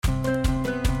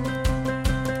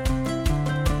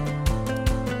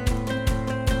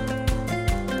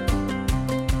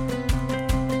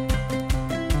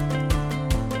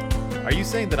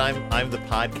saying that I'm the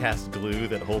podcast glue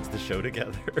that holds the show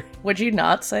together? Would you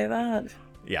not say that?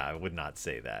 Yeah, I would not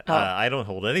say that. Oh. I don't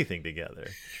hold anything together.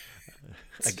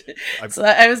 So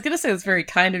I was going to say it's very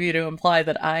kind of you to imply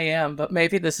that I am, but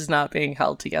maybe this is not being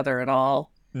held together at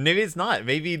all. Maybe it's not.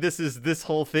 Maybe this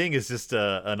whole thing is just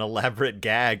an elaborate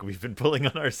gag we've been pulling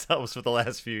on ourselves for the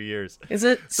last few years. Is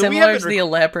it similar to the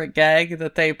elaborate gag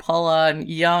that they pull on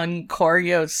young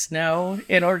Koryo Snow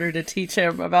in order to teach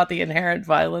him about the inherent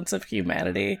violence of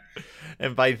humanity?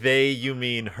 And by they, you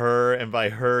mean her, and by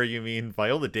her, you mean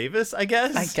Viola Davis, I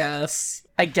guess?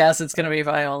 I guess it's going to be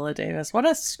Viola Davis. What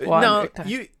a squad. No,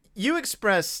 you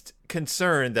expressed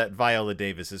concern that Viola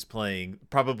Davis is playing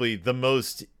probably the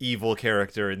most evil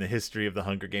character in the history of the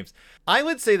Hunger Games. I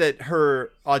would say that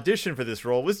her audition for this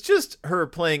role was just her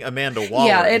playing Amanda Waller.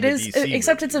 Yeah, it is, DC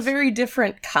except movies. it's a very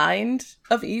different kind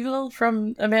of evil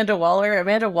from Amanda Waller.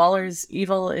 Amanda Waller's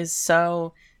evil is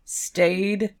so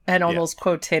staid and almost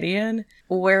quotidian,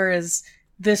 whereas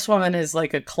this woman is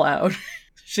like a clown.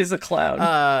 She's a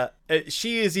clown.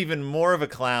 She is even more of a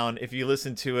clown if you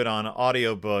listen to it on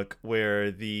audiobook, where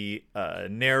the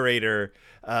narrator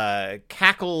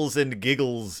cackles and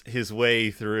giggles his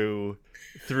way through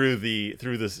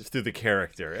the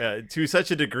character to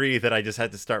such a degree that I just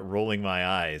had to start rolling my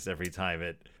eyes every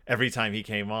time he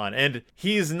came on. And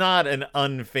he's not an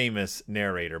unfamous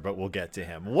narrator, but we'll get to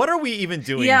him. What are we even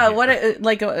doing here?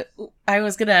 I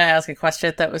was going to ask a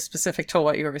question that was specific to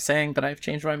what you were saying, but I've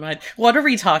changed my mind. What are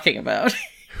we talking about?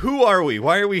 Who are we?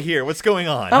 Why are we here? What's going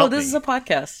on? Oh, this is a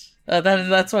podcast.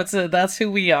 That's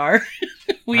who we are.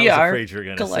 We I was are afraid you were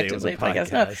going to say it was a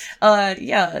podcast.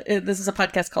 No. This is a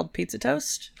podcast called Pizza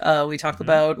Toast. We talk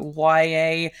about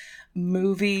YA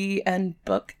movie and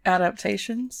book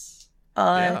adaptations.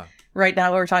 Right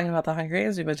now we're talking about the Hunger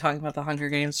Games. We've been talking about the Hunger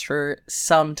Games for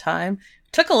some time.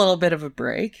 Took a little bit of a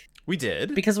break. We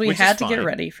did. Because we had to get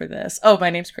ready for this. Oh, my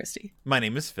name's Christy. My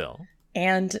name is Phil.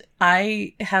 And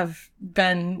I have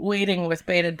been waiting with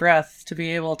bated breath to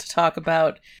be able to talk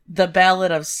about the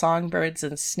Ballad of Songbirds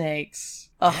and Snakes,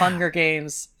 Hunger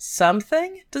Games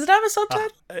something? Does it have a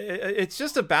subtitle? It's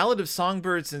just a Ballad of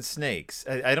Songbirds and Snakes.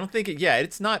 I don't think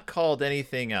it's not called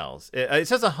anything else. It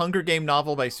says a Hunger Game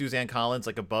novel by Suzanne Collins,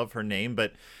 like above her name,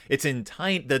 but it's in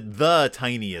the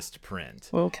tiniest print.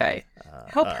 Okay. I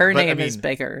hope her name is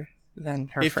bigger than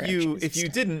her franchise. If you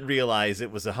didn't realize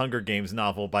it was a Hunger Games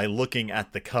novel by looking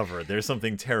at the cover, there's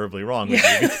something terribly wrong with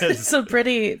you. Because... It's a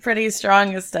pretty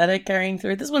strong aesthetic carrying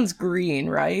through. This one's green,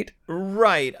 right?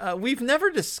 Right. We've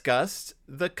never discussed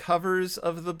the covers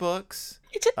of the books.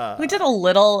 We did a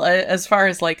little as far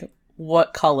as like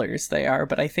what colors they are,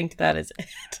 but I think that is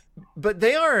it. But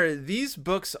these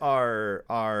books are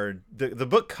the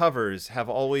book covers have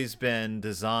always been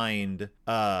designed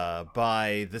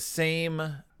by the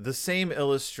same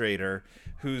illustrator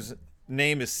whose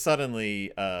name is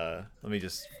suddenly let me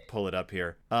just pull it up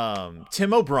here.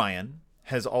 Tim O'Brien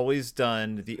has always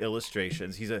done the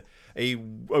illustrations. He's a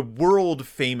world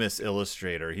famous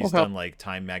illustrator. He's done like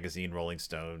Time Magazine, Rolling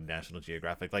Stone, National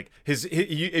Geographic. Like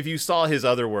if you saw his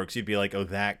other works, you'd be like, oh,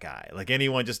 that guy. Like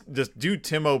anyone, just do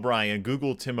Tim O'Brien,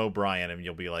 Google Tim O'Brien, and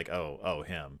you'll be like, oh,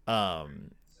 him.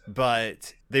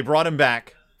 But they brought him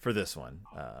back for this one,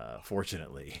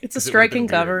 fortunately. It's a striking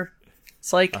cover.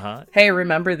 It's like, hey,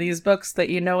 remember these books that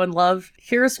you know and love?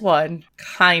 Here's one,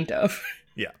 kind of.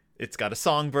 Yeah, it's got a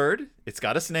songbird. It's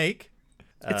got a snake.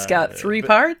 It's got three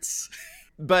parts.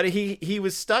 But he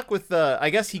was stuck with the, I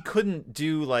guess he couldn't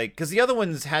do like, because the other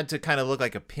ones had to kind of look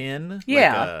like a pin.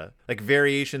 Yeah. Like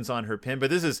variations on her pin. But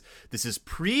this is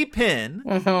pre-pin.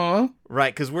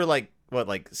 Right, because we're like, what,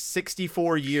 like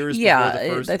 64 years before the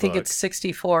first I think book. it's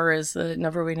 64 is the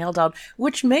number we nailed down,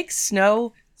 which makes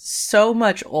Snow so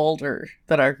much older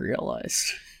than I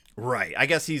realized. Right. I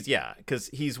guess because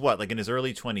he's what, like in his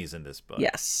early 20s in this book.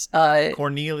 Yes.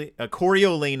 Coriolanus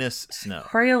Snow.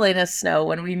 Coriolanus Snow.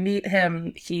 When we meet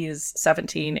him, he's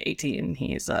 17, 18.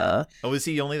 He's Oh, is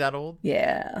he only that old?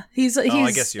 Yeah. He's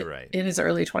I guess you're right. In his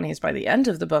early 20s by the end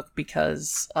of the book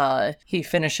because he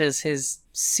finishes his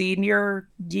senior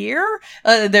year.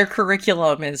 Their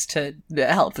curriculum is to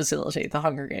help facilitate the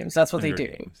Hunger Games. That's what they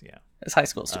do. Yeah. As high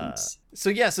school students.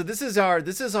 So this is our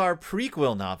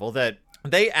prequel novel that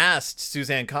they asked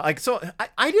Suzanne Collins. Like, so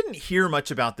I didn't hear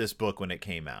much about this book when it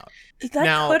came out.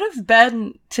 That could have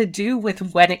been to do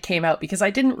with when it came out, because I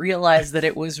didn't realize that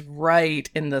it was right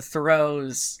in the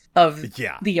throes of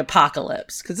the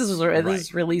apocalypse, because this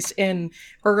was released in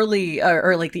early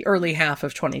or like the early half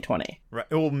of 2020. Right.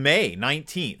 Well, May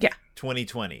 19th. Yeah.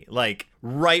 2020, like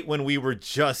right when we were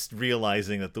just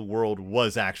realizing that the world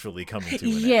was actually coming to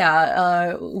an end.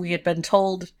 Yeah, we had been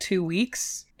told 2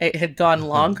 weeks. It had gone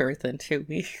longer than 2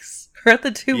 weeks. We're at the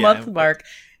 2-month mark.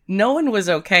 No one was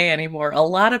okay anymore. A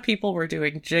lot of people were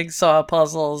doing jigsaw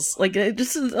puzzles. Like,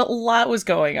 just a lot was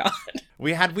going on.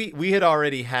 We had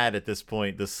already had at this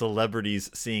point the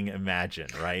celebrities seeing Imagine,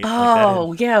 right?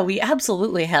 Oh, yeah, we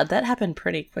absolutely had. That happened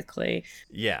pretty quickly.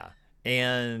 Yeah.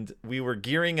 And we were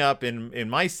gearing up in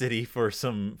my city for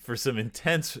some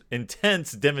intense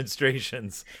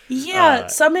demonstrations. Yeah,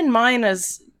 some in mine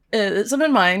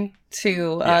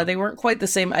too. Yeah. They weren't quite the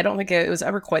same. I don't think it was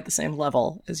ever quite the same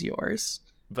level as yours.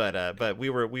 But we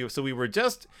were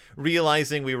just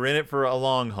realizing we were in it for a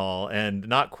long haul and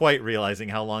not quite realizing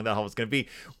how long that haul was going to be.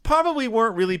 Probably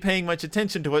weren't really paying much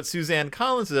attention to what Suzanne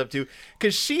Collins is up to,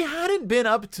 because she hadn't been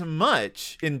up to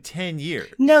much in 10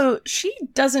 years. No, she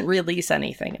doesn't release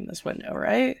anything in this window,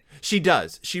 right? She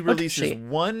does. She releases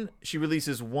one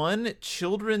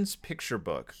children's picture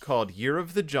book called Year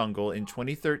of the Jungle in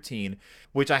 2013,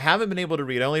 which I haven't been able to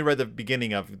read. I only read the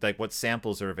beginning of like what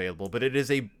samples are available, but it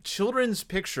is a children's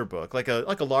picture book, like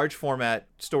a large format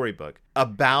storybook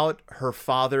about her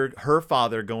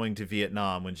father going to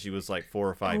Vietnam when she was like 4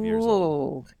 or 5 years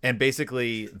old. And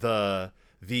basically the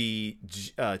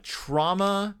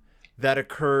trauma that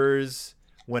occurs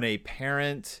when a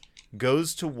parent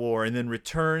goes to war and then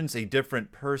returns a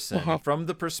different person from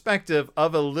the perspective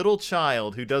of a little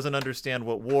child who doesn't understand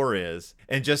what war is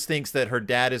and just thinks that her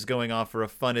dad is going off for a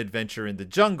fun adventure in the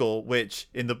jungle, which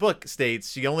in the book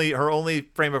states her only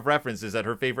frame of reference is that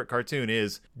her favorite cartoon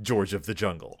is George of the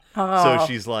Jungle. So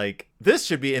she's like, this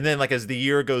should be, and then like as the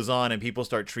year goes on and people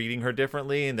start treating her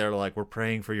differently and they're like, we're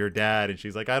praying for your dad, and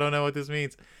she's like, I don't know what this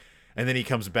means. And then he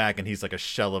comes back and he's like a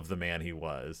shell of the man he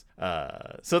was.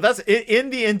 So that's in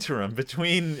the interim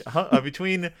between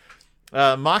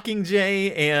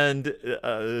Mockingjay and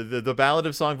the Ballad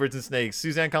of Songbirds and Snakes.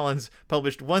 Suzanne Collins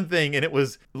published one thing, and it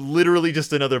was literally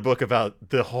just another book about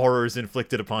the horrors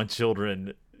inflicted upon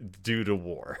children due to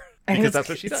war. Because that's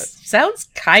what she does. Sounds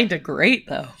kind of great,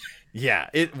 though. Yeah,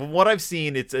 what I've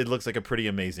seen, it looks like a pretty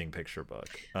amazing picture book.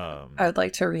 I would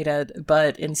like to read it,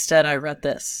 but instead I read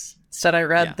this.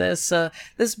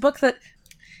 This book that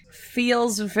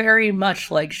feels very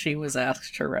much like she was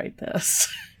asked to write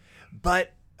this.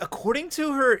 But according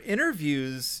to her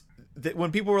interviews, that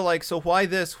when people were like, so why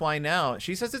this, why now?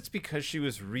 She says it's because she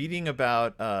was reading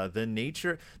about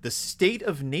the state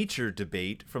of nature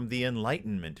debate from the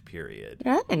Enlightenment period.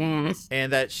 And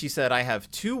that she said, I have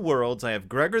 2 worlds. I have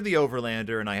Gregor the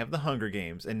Overlander and I have the Hunger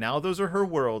Games. And now those are her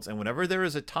worlds. And whenever there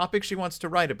is a topic she wants to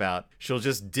write about, she'll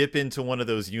just dip into one of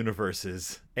those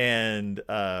universes and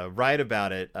write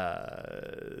about it.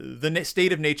 The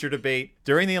state of nature debate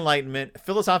during the Enlightenment,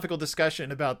 philosophical discussion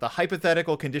about the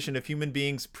hypothetical condition of human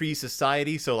beings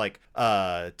pre-society. So like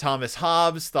Thomas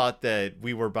Hobbes thought that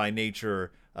we were by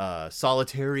nature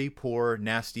solitary, poor,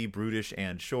 nasty, brutish,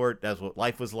 and short. That's what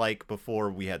life was like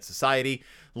before we had society.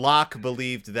 Locke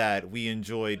believed that we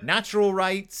enjoyed natural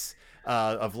rights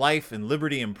of life and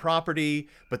liberty and property,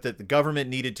 but that the government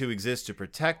needed to exist to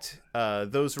protect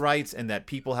those rights, and that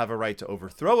people have a right to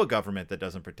overthrow a government that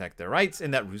doesn't protect their rights,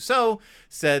 and that Rousseau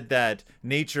said that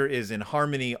nature is in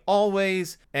harmony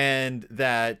always, and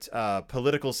that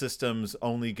political systems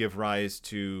only give rise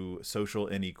to social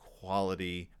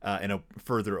inequality and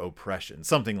further oppression,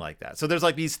 something like that. So there's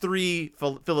like these 3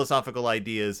 philosophical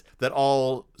ideas that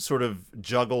all sort of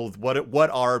juggle what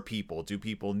are people? Do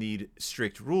people need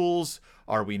strict rules?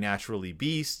 Are we naturally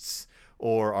beasts?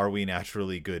 Or are we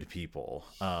naturally good people?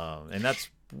 And that's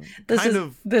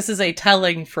this is a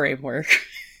telling framework.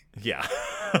 Yeah.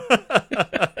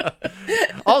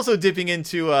 Also dipping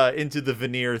into the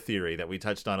veneer theory that we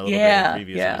touched on a little bit in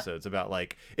previous episodes about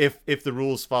like if the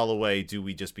rules fall away, do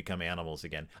we just become animals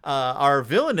again? Our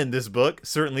villain in this book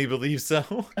certainly believes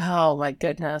so. Oh my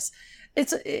goodness.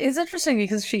 It's interesting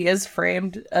because she is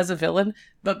framed as a villain,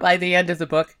 but by the end of the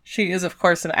book, she is of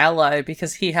course an ally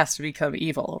because he has to become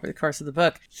evil over the course of the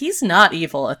book. He's not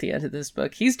evil at the end of this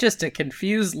book. He's just a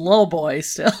confused little boy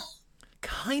still.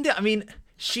 Kinda. I mean,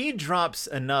 she drops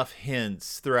enough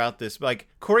hints throughout this. Like,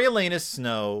 Coriolanus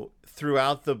Snow,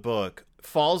 throughout the book,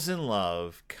 falls in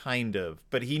love, kind of,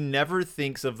 but he never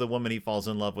thinks of the woman he falls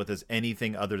in love with as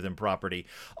anything other than property.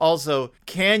 Also,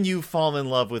 can you fall in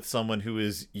love with someone who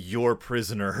is your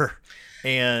prisoner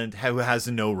and who has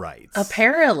no rights?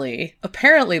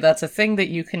 Apparently that's a thing that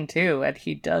you can do, and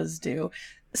he does do.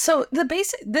 So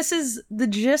the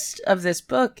gist of this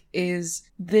book is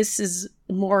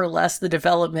more or less the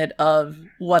development of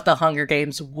what the Hunger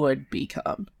Games would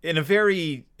become. In a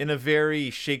very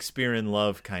Shakespeare in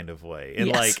Love kind of way. And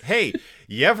Yes. like, hey,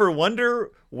 you ever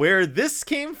wonder where this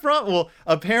came from? Well,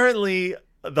 apparently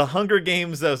the Hunger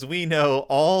Games, as we know,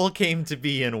 all came to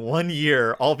be in 1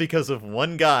 year, all because of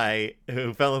one guy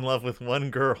who fell in love with one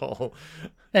girl.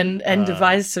 And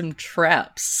devised some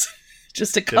traps.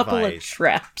 Just a couple of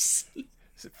traps.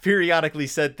 Periodically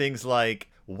said things like,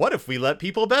 what if we let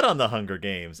people bet on the Hunger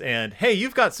Games? And, hey,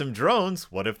 you've got some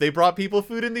drones. What if they brought people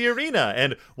food in the arena?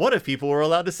 And what if people were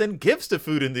allowed to send gifts to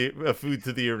food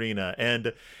to the arena?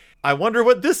 And I wonder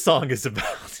what this song is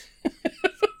about.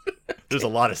 There's a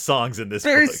lot of songs in this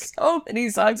book. There's so many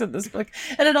songs in this book.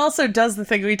 And it also does the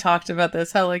thing we talked about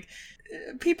this, how, like,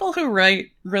 people who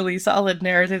write really solid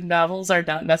narrative novels are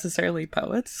not necessarily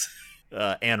poets.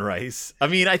 Anne Rice. I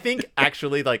mean, I think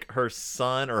actually like her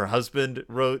son or her husband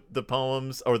wrote the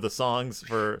poems or the songs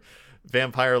for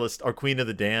Vampire List or Queen of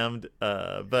the Damned.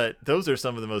 But those are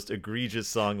some of the most egregious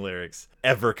song lyrics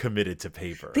ever committed to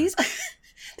paper. These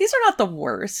are not the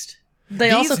worst.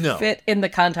 They also fit in the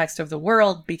context of the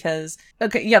world because,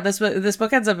 okay, yeah, this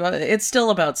book ends up, it's still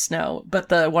about snow,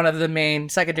 but one of the main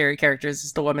secondary characters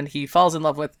is the woman he falls in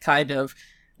love with, kind of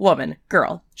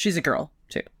girl. She's a girl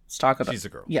too. Let's talk about. She's a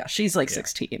girl. Yeah, she's like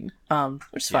 16,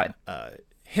 which is fine.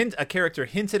 A character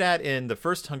hinted at in the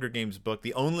first Hunger Games book,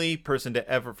 the only person to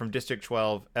ever from District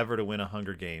 12 ever to win a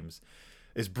Hunger Games,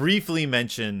 is briefly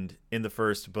mentioned in the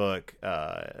first book.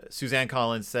 Suzanne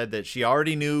Collins said that she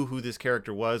already knew who this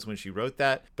character was when she wrote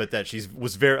that, but that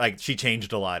she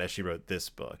changed a lot as she wrote this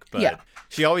book. But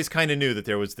she always kind of knew that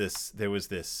there was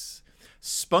this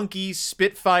spunky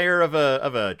spitfire of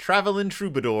a traveling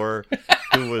troubadour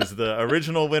who was the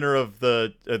original winner of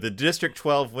the District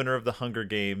 12 winner of the Hunger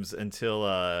Games until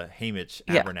Hamish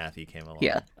Abernathy came along.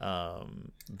 Yeah.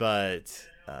 But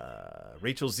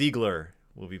Rachel Ziegler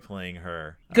will be playing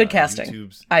her. Good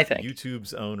casting, I think.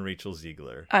 YouTube's own Rachel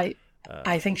Ziegler. I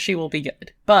think she will be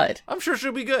good, but I'm sure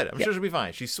she'll be good. I'm sure she'll be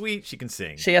fine. She's sweet. She can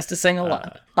sing. She has to sing a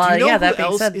lot. That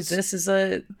being said,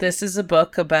 this is a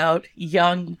book about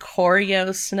young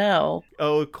Choreo Snow.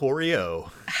 Oh, Choreo.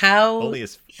 How only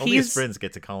his friends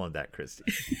get to call him that, Christy.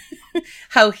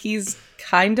 How he's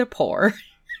kind of poor.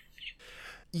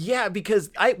 Yeah, because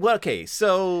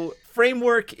so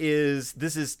framework is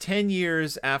this is 10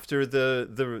 years after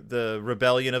the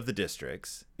rebellion of the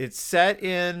districts. It's set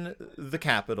in the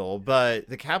capital, but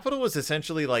the capital was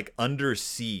essentially like under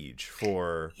siege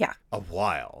for a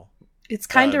while. It's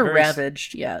kind of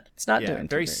ravaged yet. It's not doing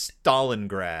very great.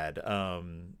 Stalingrad.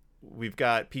 We've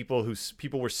got people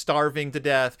were starving to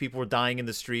death, people were dying in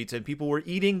the streets, and people were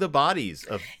eating the bodies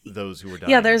of those who were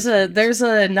dying. Yeah, there's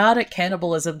a nod at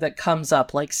cannibalism that comes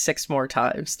up like 6 more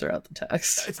times throughout the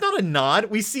text. It's not a nod.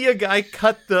 We see a guy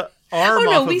cut the arm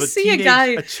off of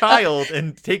a child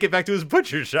and take it back to his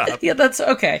butcher shop. Yeah, that's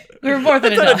okay. We're more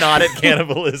than that's not a nod at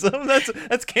cannibalism.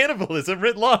 That's cannibalism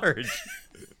writ large.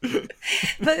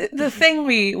 The thing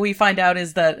we find out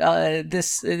is that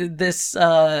this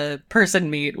person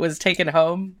meat was taken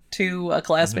home to a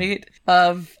classmate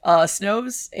of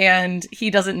Snow's, and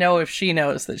he doesn't know if she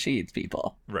knows that she eats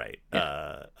people. Right.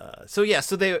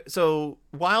 So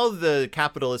while the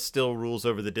capitalist still rules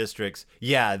over the districts,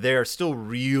 they're still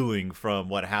reeling from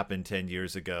what happened 10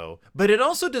 years ago. But it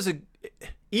also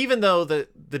even though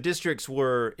the districts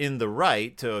were in the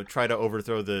right to try to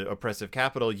overthrow the oppressive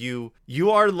capital, you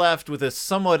are left with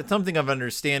something of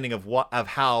understanding of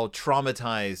how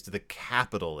traumatized the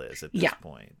capital is at this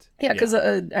point. Yeah, because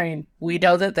we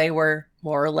know that they were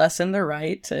more or less in the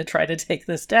right to try to take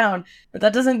this down, but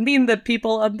that doesn't mean that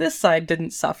people on this side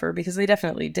didn't suffer, because they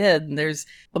definitely did. And there's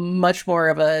much more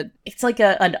of it's like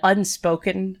an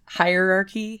unspoken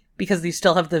hierarchy, because you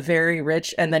still have the very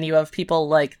rich, and then you have people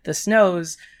like the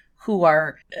Snows who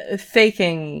are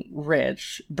faking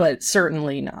rich, but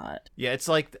certainly not. Yeah, it's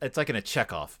like in a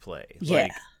Chekhov play. Yeah.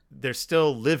 Like, they're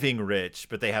still living rich,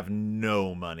 but they have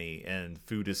no money and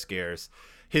food is scarce.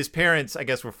 His parents, I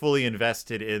guess, were fully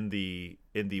invested in the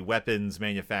weapons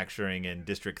manufacturing in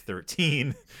District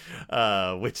 13,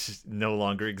 which no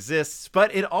longer exists.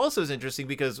 But it also is interesting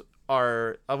because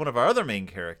one of our other main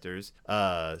characters,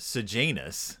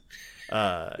 Sejanus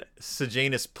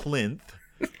Plinth,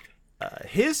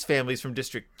 his family's from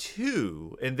District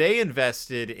 2, and they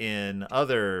invested in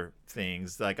other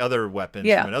things, like other weapons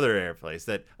from another airplanes.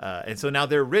 And so now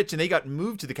they're rich and they got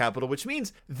moved to the capital, which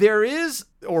means there is,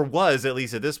 or was at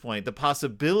least at this point, the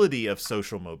possibility of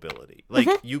social mobility. Like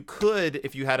you could,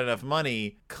 if you had enough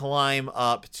money, climb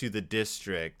up to the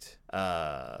district,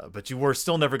 but you were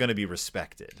still never going to be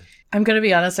respected. I'm going to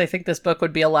be honest, I think this book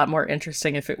would be a lot more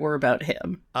interesting if it were about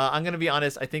him. I'm going to be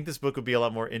honest, I think this book would be a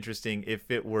lot more interesting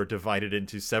if it were divided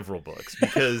into several books,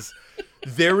 because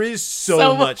there is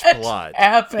so much plot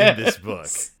in this book.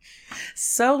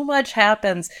 So much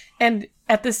happens, and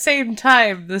at the same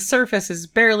time, the surface is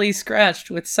barely scratched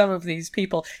with some of these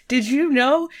people. Did you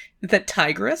know that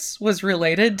Tigress was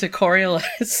related to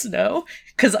Coriolanus Snow?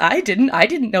 Because I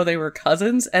didn't know they were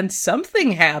cousins, and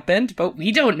something happened, but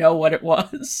we don't know what it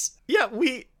was.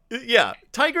 Yeah,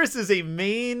 Tigress is a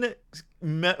main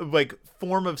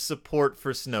form of support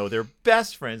for Snow. They're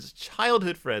best friends,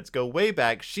 childhood friends, go way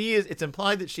back. It's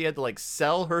implied that she had to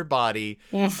sell her body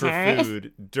for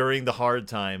food during the hard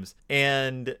times,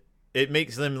 and it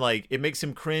makes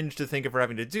him cringe to think of her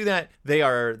having to do that. They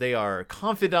are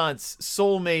confidants,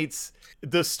 soulmates.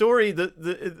 The story,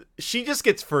 she just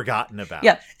gets forgotten about.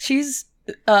 Yeah, she's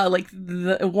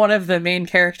one of the main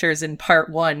characters in part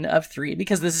 1 of 3,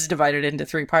 because this is divided into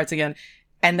 3 parts again,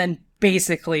 and then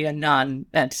basically a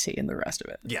non-entity in the rest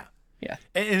of it. Yeah. Yeah.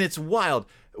 And it's wild,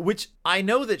 which I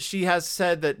know that she has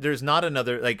said that there's not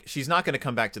another, she's not going to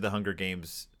come back to the Hunger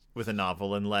Games with a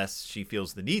novel unless she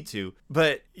feels the need to.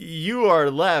 But you are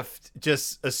left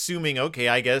just assuming, okay,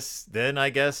 I guess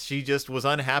she just was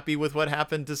unhappy with what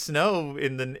happened to Snow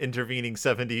in the intervening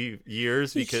 70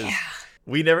 years, because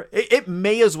it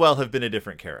may as well have been a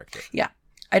different character. Yeah.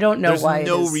 I don't know why. There's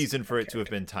no reason for it to have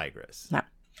been Tigress. No.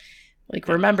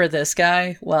 Remember this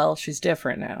guy? Well, she's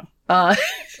different now.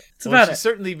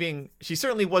 She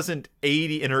certainly wasn't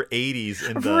 80 in her 80s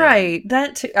in the right.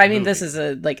 That too. I mean, movie. This is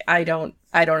I don't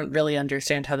really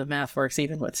understand how the math works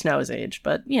even with Snow's age,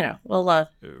 but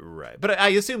right. But I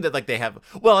assume that they have.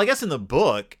 Well, I guess in the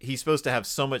book he's supposed to have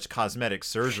so much cosmetic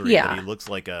surgery that he looks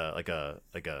like a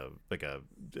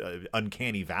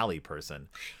uncanny valley person.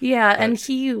 Yeah, but,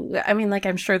 and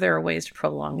I'm sure there are ways to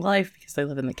prolong life because they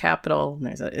live in the capital.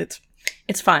 And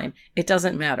it's fine. It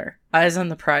doesn't matter. Eyes on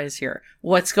the prize here.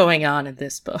 What's going on in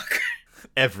this book?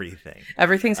 Everything.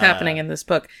 Everything's happening in this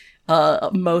book.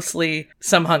 Mostly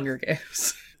some Hunger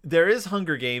Games. There is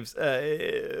Hunger Games.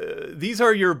 These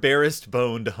are your barest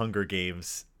boned Hunger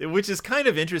Games, which is kind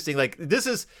of interesting.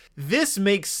 This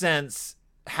makes sense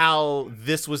how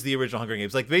this was the original Hunger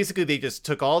Games. Basically they just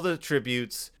took all the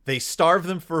tributes, they starve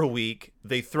them for a week,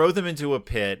 they throw them into a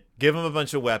pit, give them a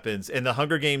bunch of weapons, and the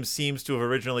Hunger Games seems to have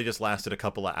originally just lasted a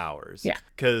couple of hours. Yeah,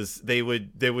 because they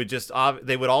would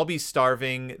all be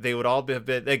starving. They would all have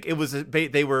been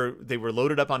they were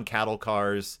loaded up on cattle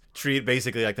cars, treated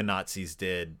basically like the Nazis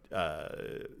did,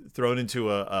 thrown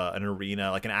into an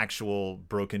arena, an actual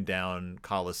broken down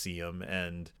coliseum,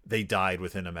 and they died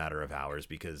within a matter of hours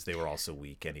because they were all so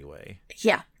weak anyway.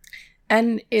 Yeah.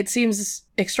 And it seems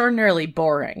extraordinarily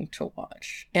boring to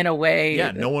watch in a way.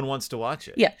 Yeah, no one wants to watch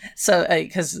it. Yeah, so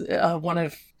because one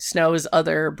of Snow's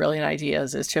other brilliant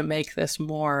ideas is to make this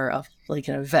more of an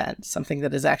event, something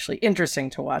that is actually interesting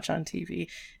to watch on TV.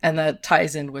 And that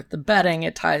ties in with the betting.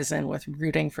 It ties in with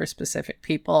rooting for specific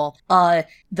people.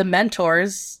 The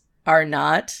mentors are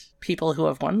not people who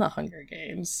have won the Hunger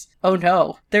Games. Oh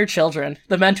no, they're children.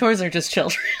 The mentors are just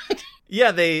children.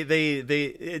 Yeah,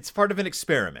 it's part of an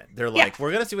experiment. They're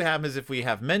we're going to see what happens if we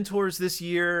have mentors this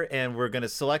year, and we're going to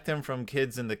select them from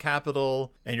kids in the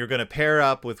capital, and you're going to pair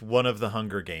up with one of the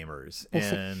Hunger Gamers.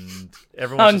 And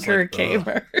everyone's Hunger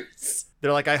Gamers.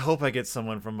 They're I hope I get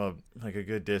someone from a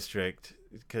good district,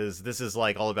 because this is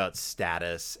all about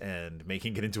status and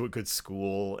making it into a good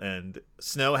school. And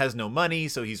Snow has no money,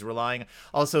 so he's relying.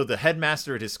 Also, the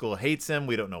headmaster at his school hates him.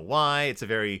 We don't know why. It's a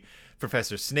very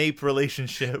Professor Snape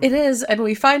relationship. It is, and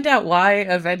we find out why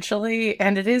eventually,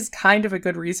 and it is kind of a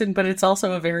good reason, but it's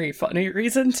also a very funny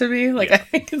reason to me. I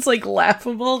think it's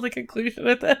laughable, the conclusion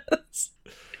of this.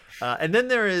 And then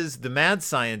there is the mad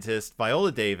scientist,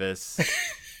 Viola Davis,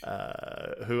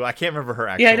 who I can't remember her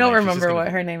actual name. Yeah, I don't remember what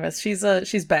her name is. She's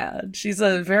bad. She's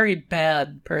a very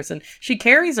bad person. She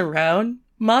carries around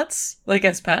mutts,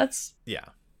 as pets. Yeah.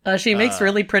 She makes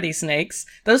really pretty snakes.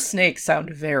 Those snakes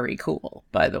sound very cool,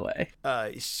 by the way.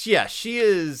 She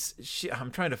is.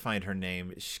 I'm trying to find her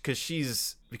name because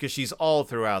she's all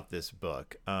throughout this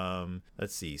book.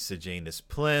 Let's see, Sejanus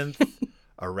Plinth,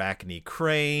 Arachne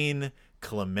Crane,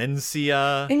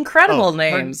 Clemencia. Incredible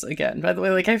names, again, by the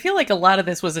way. Like, I feel like a lot of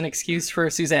this was an excuse for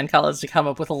Suzanne Collins to come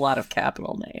up with a lot of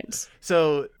capital names.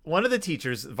 So one of the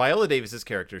teachers, Viola Davis's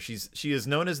character, she is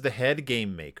known as the head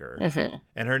game maker,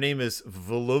 and her name is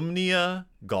Volumnia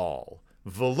Gall.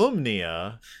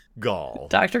 Volumnia Gall.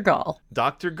 Dr. Gall.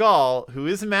 Dr. Gall, who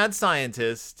is a mad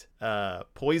scientist,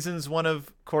 poisons one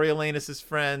of Coriolanus's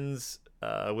friends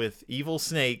with evil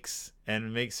snakes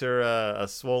and makes her a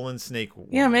swollen snake.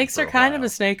 Yeah, makes her kind of a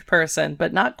snake person,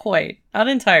 but not quite. Not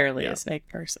entirely a snake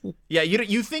person. Yeah,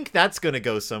 you think that's going to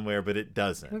go somewhere, but it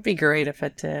doesn't. It would be great if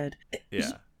it did.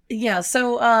 Yeah. Yeah,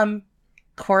 so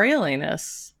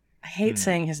Coriolanus, I hate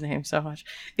saying his name so much,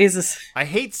 I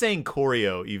hate saying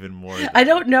Corio even more. I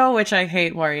don't know which I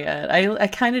hate more yet. I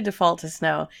kind of default to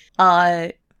Snow.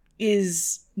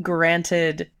 Is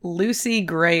granted Lucy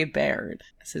Gray Baird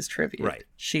as his tribute. Right.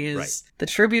 She is the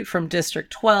tribute from District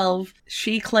 12.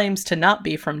 She claims to not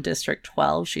be from District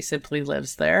 12. She simply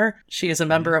lives there. She is a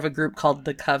member of a group called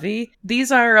the Covey.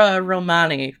 These are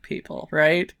Romani people,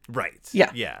 right? Right. Yeah.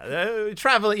 Yeah.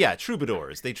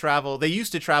 Troubadours. They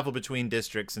used to travel between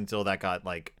districts until that got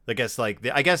I guess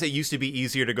it used to be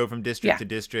easier to go from district to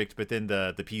district, but then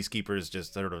the peacekeepers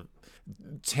just sort of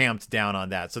tamped down on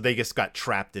that, so they just got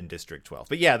trapped in District 12.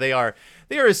 But yeah, they are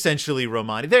essentially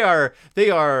Romani. They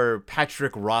are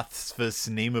Patrick Rothfuss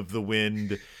Name of the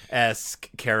Wind-esque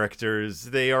characters.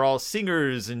 They are all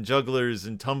singers and jugglers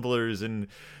and tumblers, and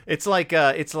it's like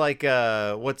what's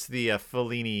the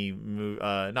Fellini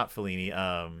not Fellini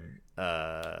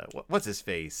what's his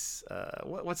face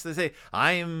what's the say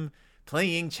I'm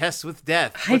playing chess with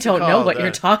death. I don't know what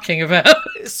you're talking about.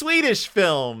 Swedish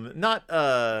film, not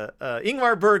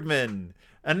Ingmar Bergman.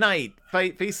 A knight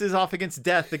faces off against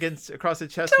death across a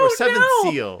chessboard. Seventh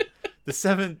seal, the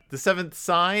seventh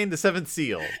sign, the seventh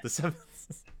seal, the seventh.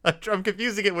 I'm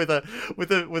confusing it with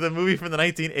a movie from the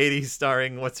 1980s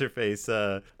starring what's her face,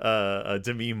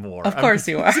 Demi Moore. Of course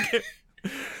you are.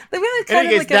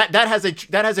 That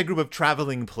has a group of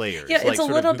traveling players. Yeah, it's a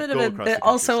little bit of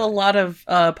also a lot of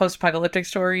post-apocalyptic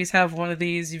stories have one of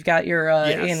these. You've got your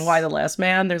in Y the Last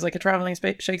Man. There's like a traveling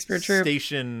Shakespeare troupe.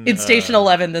 Station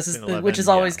 11. This is 11, which is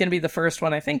always going to be the first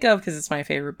one I think of because it's my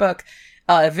favorite book.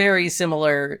 A very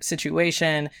similar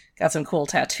situation. Got some cool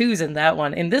tattoos in that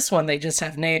one. In this one, they just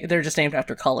have they're just named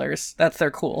after colors. That's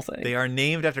their cool thing. They are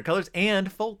named after colors and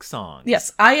folk songs.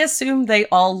 Yes, I assume they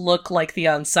all look like the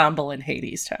ensemble in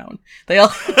Hadestown. They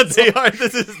all they are.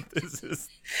 This is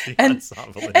the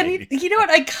ensemble. And you know what?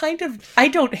 I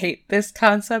don't hate this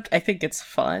concept. I think it's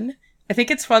fun. I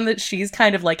think it's fun that she's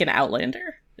kind of like an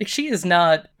outlander. Like, she is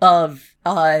not of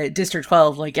District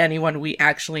 12 like anyone we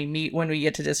actually meet when we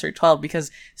get to District 12, because,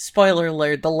 spoiler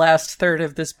alert, the last third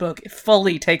of this book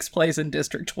fully takes place in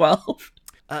District 12.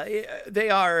 They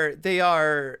are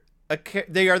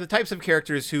the types of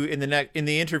characters who in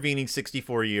the intervening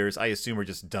 64 years, I assume, are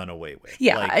just done away with.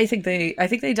 Yeah, I think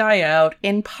they die out.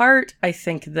 In part, I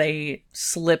think they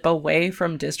slip away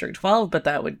from District 12, but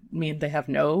that would mean they have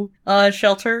no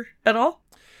shelter at all.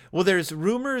 Well, there's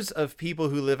rumors of people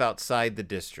who live outside the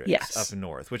districts up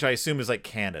north, which I assume is like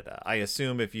Canada. I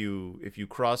assume if you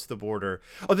cross the border.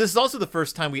 Oh, this is also the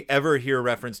first time we ever hear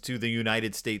reference to the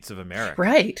United States of America.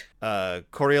 Right.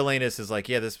 Coriolanus is like,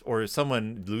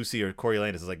 Lucy or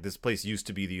Coriolanus is like, this place used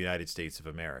to be the United States of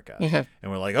America. Mm-hmm. And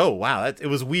we're like, oh, wow, it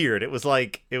was weird. It was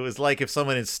like if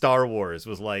someone in Star Wars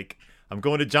was like, I'm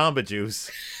going to Jamba Juice.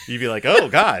 You'd be like, oh,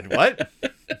 God, what?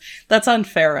 That's on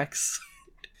Ferrex.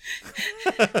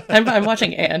 I'm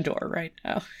watching Andor right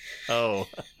now. Oh,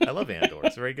 I love Andor.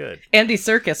 It's very good. Andy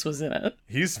Serkis was in it.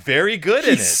 He's very good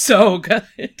in it. He's so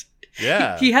good.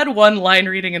 Yeah. He had one line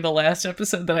reading in the last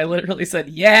episode that I literally said,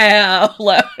 yeah,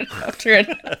 loud after it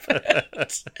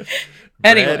happened.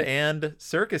 Anyway. Bread and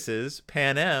Serkis's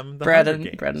Pan Am. Bread and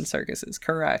Serkis's,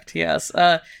 correct, yes.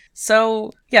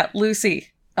 So, yeah,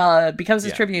 Lucy becomes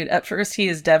his tribute. At first, he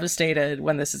is devastated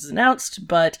when this is announced,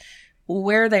 but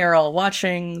where they are all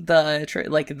watching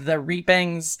the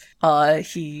reapings,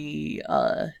 he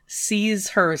sees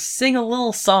her sing a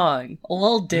little song, a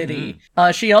little ditty.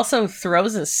 Mm-hmm. She also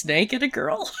throws a snake at a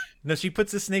girl. No, she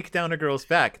puts a snake down a girl's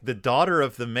back. The daughter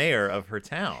of the mayor of her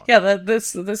town. Yeah,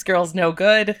 this girl's no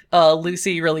good.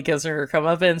 Lucy really gives her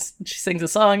comeuppance. She sings a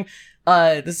song.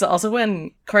 This is also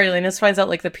when Coriolanus finds out,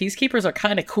 like, the peacekeepers are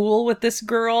kind of cool with this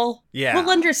girl. Yeah. We'll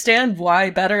understand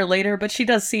why better later, but she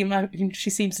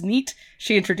seems neat.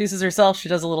 She introduces herself. She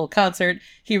does a little concert.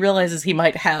 He realizes he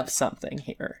might have something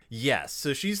here. Yes.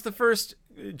 So she's the first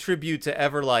tribute to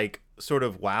ever, like, sort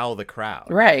of wow the crowd.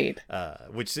 Right.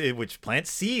 Which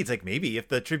plants seeds. Like, maybe if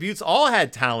the tributes all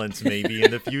had talents, maybe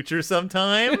in the future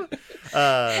sometime.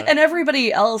 And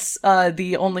everybody else,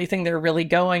 the only thing they're really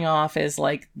going off is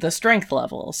like the strength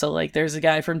level. So like there's a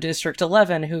guy from District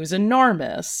 11 who's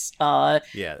enormous.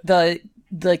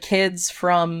 The kids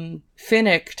from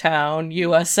Finnick Town,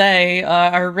 USA,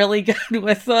 are really good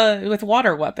with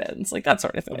water weapons, like that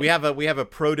sort of thing. We have a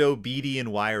proto-Beatty and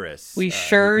Wirus. We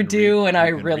sure do, and I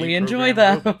really enjoy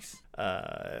them.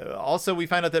 Also, we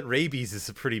find out that rabies is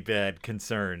a pretty bad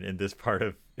concern in this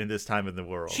time in the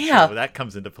world. Yeah, so that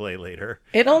comes into play later.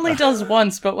 It only does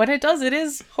once, but when it does, it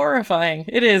is horrifying.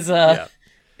 It is.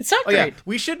 It's not great. Yeah.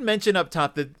 We should mention up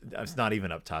top that it's not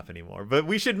even up top anymore, but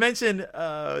we should mention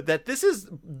that this is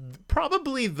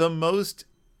probably the most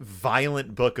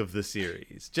violent book of the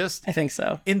series. I think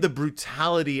so. In the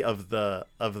brutality of the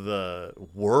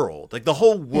world. Like the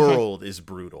whole world is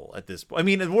brutal at this point. I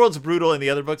mean, the world's brutal in the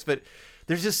other books, but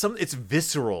there's just it's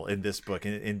visceral in this book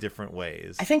in different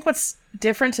ways. I think what's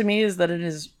different to me is that it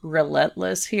is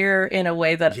relentless here in a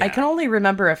way that I can only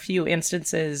remember a few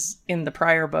instances in the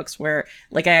prior books where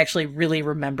like I actually really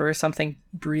remember something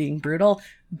being brutal.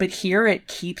 But here it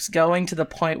keeps going to the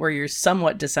point where you're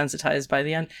somewhat desensitized by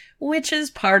the end, which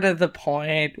is part of the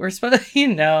point. We're supposed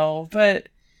to, but...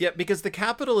 Yeah, because the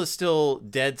Capitol is still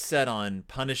dead set on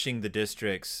punishing the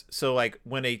districts. So, like,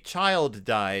 when a child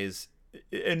dies,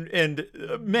 and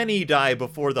many die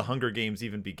before the Hunger Games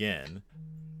even begin...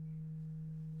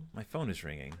 My phone is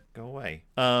ringing. Go away.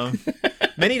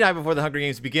 Many die before the Hunger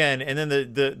Games begin, and then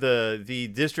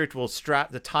the district will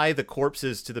tie the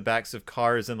corpses to the backs of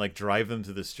cars and like drive them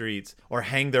to the streets, or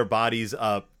hang their bodies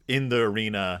up in the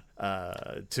arena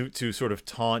to sort of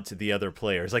taunt the other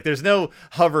players. Like there's no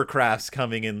hovercrafts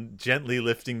coming and gently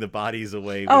lifting the bodies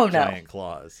away with giant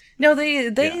claws. No,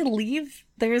 they leave.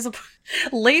 There's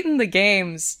late in the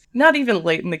games, not even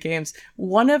late in the games,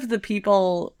 one of the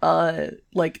people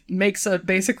makes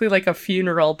basically like a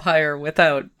funeral pyre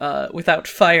without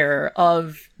fire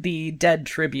of the dead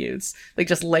tributes. Like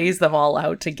just lays them all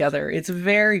out together. It's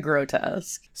very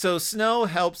grotesque. So Snow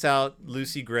helps out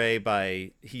Lucy Gray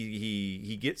by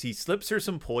he slips her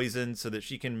some poison so that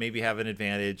she can maybe have an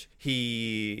advantage.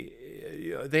 They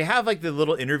have like the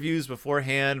little interviews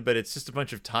beforehand, but it's just a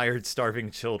bunch of tired, starving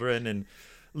children, and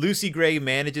Lucy Gray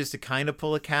manages to kind of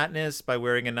pull a Katniss by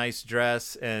wearing a nice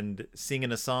dress and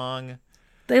singing a song.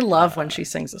 They love when she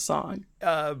sings a song.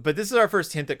 But this is our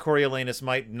first hint that Coriolanus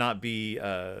might not be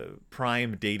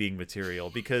prime dating material,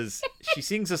 because she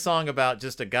sings a song about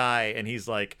just a guy, and he's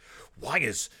like, why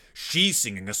is she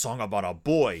singing a song about a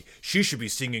boy? She should be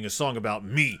singing a song about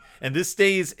me. And this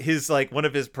stays one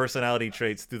of his personality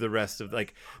traits through the rest of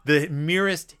the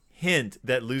merest hint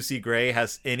that Lucy Gray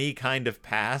has any kind of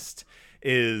past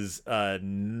is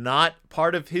not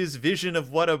part of his vision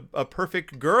of what a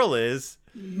perfect girl is.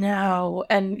 No,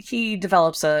 and he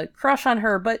develops a crush on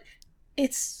her, but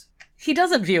he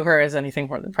doesn't view her as anything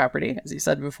more than property, as you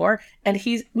said before, and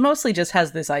he mostly just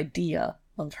has this idea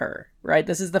of her, right?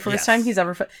 This is the first time he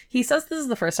says this is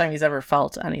the first time he's ever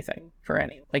felt anything for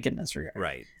any, like in this regard.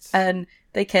 Right. And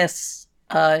they kiss,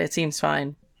 it seems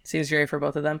fine. Seems great for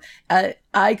both of them.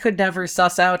 I could never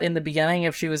suss out in the beginning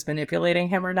if she was manipulating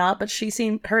him or not, but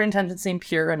her intentions seem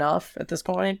pure enough at this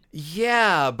point.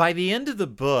 Yeah, by the end of the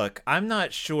book, I'm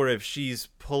not sure if she's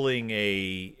pulling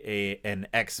an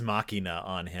ex machina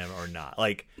on him or not.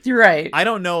 Like, you're right. I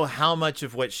don't know how much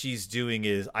of what she's doing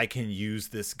is I can use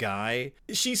this guy.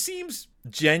 She seems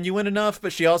genuine enough,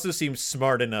 but she also seems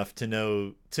smart enough to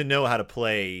know how to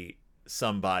play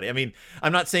somebody. I mean,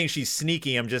 I'm not saying she's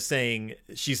sneaky. I'm just saying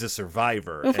she's a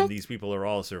survivor, and these people are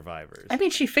all survivors. I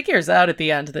mean, she figures out at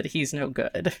the end that he's no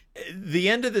good. The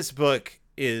end of this book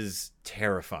is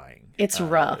terrifying. It's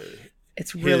rough.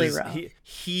 It's really rough.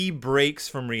 He breaks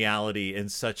from reality in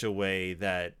such a way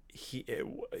that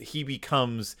he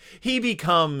becomes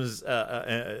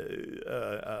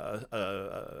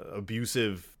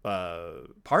abusive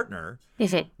partner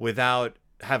without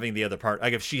having the other part.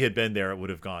 Like if she had been there, it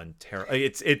would have gone terrible.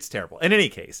 It's terrible. In any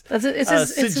case,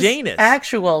 it's his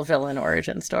actual villain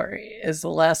origin story is the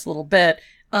last little bit.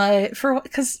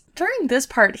 Because during this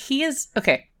part, he is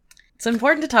okay. It's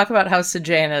important to talk about how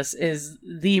Sejanus is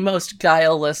the most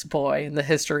guileless boy in the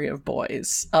history of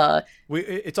boys.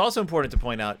 It's also important to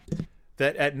point out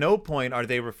that at no point are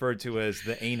they referred to as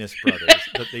the Anus brothers,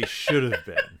 but they should have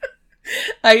been.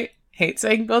 I hate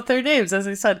saying both their names, as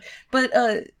I said, but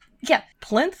yeah,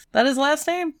 Plinth, that is last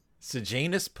name?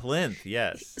 Sejanus Plinth,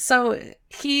 yes. So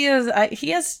he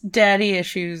has daddy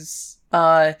issues,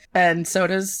 and so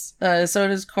does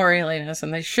Coriolanus,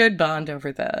 and they should bond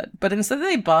over that. But instead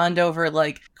they bond over,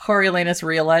 like, Coriolanus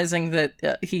realizing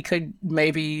that he could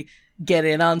maybe get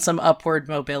in on some upward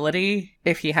mobility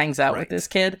if he hangs out with this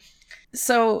kid.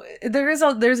 So there's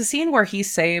a scene where he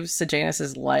saves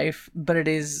Sejanus's life, but it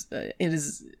is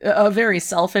a very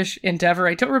selfish endeavor.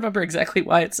 I don't remember exactly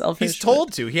why it's selfish. He's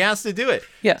told to. He has to do it.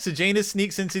 Yeah. Sejanus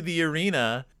sneaks into the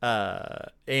arena,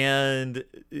 and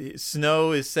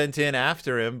Snow is sent in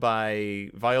after him by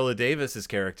Viola Davis's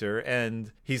character,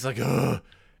 and he's like, ugh.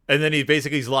 And then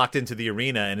he's locked into the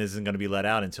arena and isn't going to be let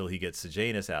out until he gets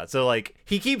Sejanus out. So, like,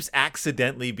 he keeps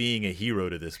accidentally being a hero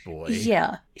to this boy.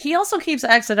 Yeah. He also keeps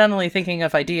accidentally thinking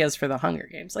of ideas for the Hunger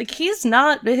Games. Like, his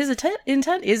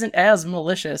intent isn't as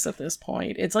malicious at this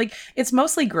point. It's like, it's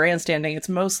mostly grandstanding. It's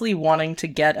mostly wanting to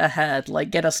get ahead, like,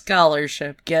 get a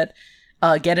scholarship, get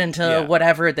into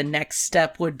whatever the next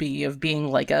step would be of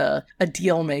being like a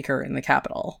deal maker in the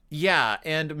Capitol. Yeah,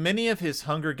 and many of his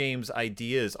Hunger Games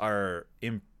ideas are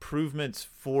improvements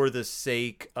for the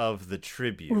sake of the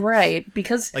tribute. Right,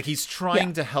 because... Like, he's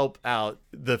trying to help out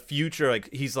the future.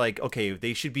 Like, he's like, okay,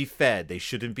 they should be fed. They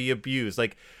shouldn't be abused.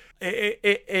 Like,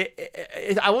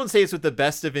 I won't say it's with the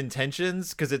best of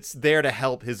intentions, because it's there to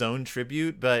help his own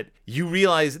tribute, but you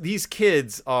realize these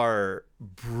kids are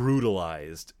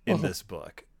brutalized in this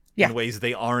book in ways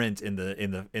they aren't in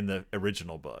the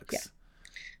original books. Yeah.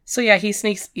 So yeah, he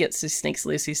sneaks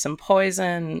Lucy some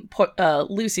poison.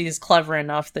 Lucy is clever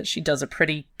enough that she does a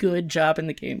pretty good job in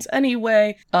the games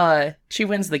anyway. She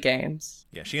wins the games.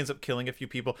 Yeah, she ends up killing a few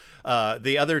people.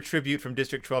 The other tribute from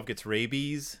District 12 gets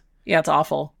rabies. Yeah, it's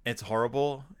awful. It's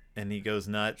horrible, and he goes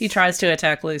nuts. He tries to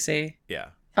attack Lucy. Yeah.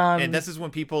 And this is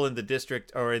when people in the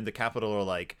district or in the capital are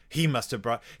like, he must have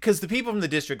brought... Because the people from the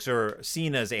districts are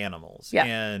seen as animals. Yeah.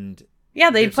 And... Yeah,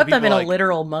 they put them in a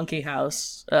literal monkey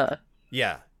house.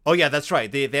 Yeah. Oh, yeah, that's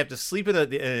right. They have to sleep in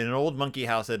an old monkey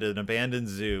house at an abandoned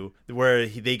zoo where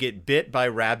they get bit by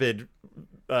rabid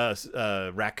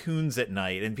raccoons at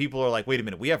night. And people are like, wait a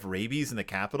minute, we have rabies in the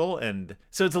capital? And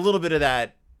so it's a little bit of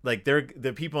that... Like,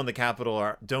 the people in the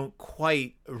Capitol don't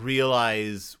quite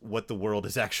realize what the world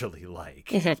is actually like.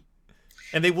 Mm-hmm.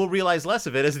 And they will realize less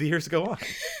of it as the years go on.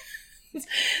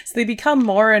 So they become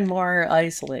more and more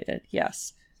isolated,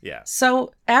 yes. Yeah.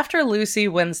 So after Lucy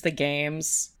wins the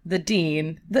games, the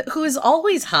dean, who is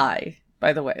always high,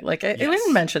 by the way. Like, I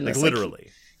didn't mention this. Like,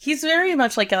 literally. He's very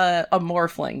much like a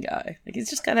morphling guy. Like,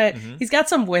 he's just kind of, he's got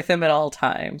some with him at all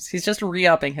times. He's just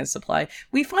re-upping his supply.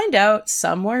 We find out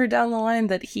somewhere down the line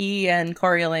that he and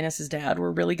Coriolanus' dad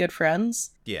were really good friends.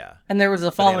 Yeah. And there was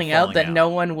a falling out that no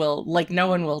one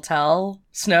will tell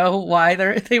Snow why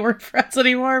they weren't friends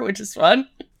anymore, which is fun.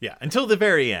 Yeah, until the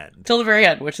very end. Till the very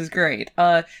end, which is great.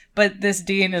 But this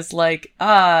dean is like,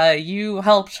 you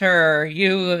helped her.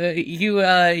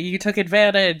 You took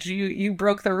advantage. You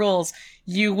broke the rules.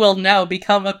 You will now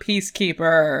become a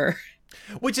peacekeeper.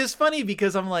 Which is funny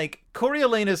because I'm like,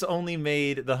 Coriolanus only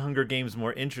made the Hunger Games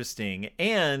more interesting,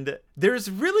 and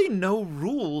there's really no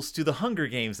rules to the Hunger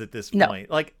Games at this point.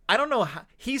 No. Like, I don't know how,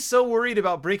 he's so worried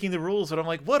about breaking the rules, but I'm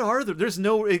like, what are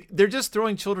they're just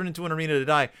throwing children into an arena to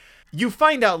die. You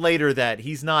find out later that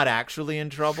he's not actually in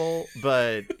trouble,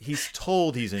 but he's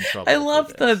told he's in trouble. I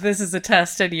love this is a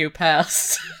test and you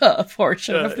pass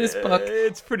portion of this book.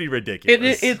 It's pretty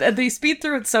ridiculous. They speed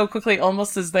through it so quickly,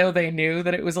 almost as though they knew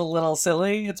that it was a little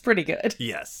silly. It's pretty good.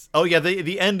 Yes. Oh, yeah,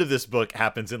 the end of this book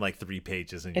happens in like 3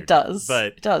 pages. And it does.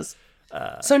 It does.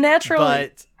 So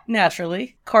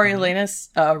naturally,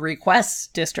 Coriolanus requests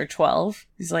District 12.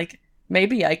 He's like,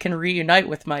 maybe I can reunite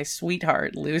with my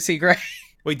sweetheart, Lucy Gray.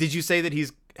 Wait, did you say that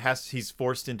he's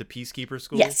forced into Peacekeeper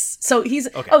School? Yes. So he's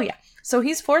So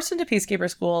he's forced into Peacekeeper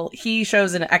School. He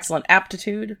shows an excellent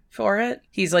aptitude for it.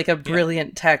 He's like a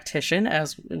brilliant tactician,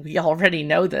 as we already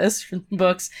know this from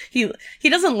books. He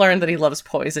doesn't learn that he loves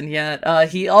poison yet.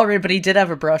 But he did have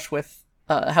a brush with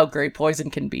how great poison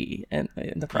can be in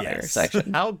the prior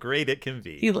section. How great it can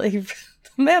be.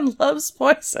 The man loves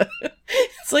poison.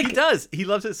 It's like, he does. He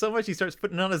loves it so much he starts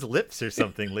putting it on his lips or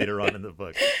something later on in the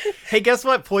book. Hey, guess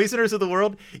what, poisoners of the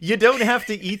world? You don't have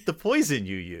to eat the poison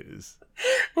you use.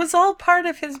 It was all part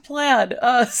of his plan.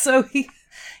 But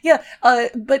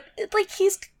like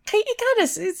he's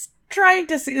trying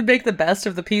to make the best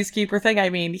of the Peacekeeper thing. I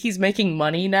mean, he's making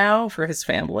money now for his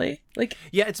family. Like,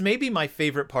 yeah, it's maybe my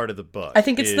favorite part of the book. I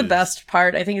think it's the best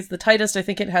part. I think it's the tightest. I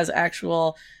think it has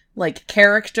actual like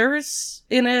characters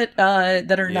in it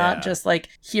that are not just like,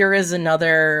 here is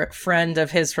another friend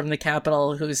of his from the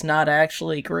Capitol who's not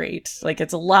actually great. Like,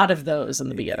 it's a lot of those in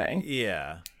the beginning.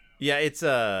 Yeah. Yeah,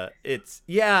 the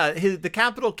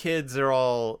Capitol kids are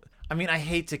all, I mean, I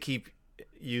hate to keep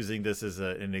using this as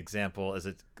an example, as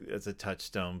a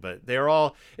touchstone, but they're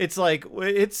all, it's like,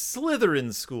 it's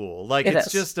Slytherin school. Like,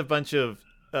 it's just a bunch of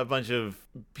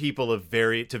people of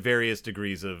various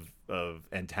degrees of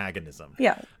antagonism.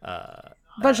 Yeah.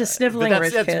 bunch of sniveling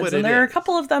rich kids, and there are a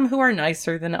couple of them who are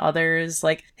nicer than others.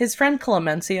 Like, his friend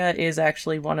Clemencia is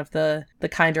actually one of the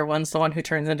kinder ones, the one who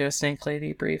turns into a snake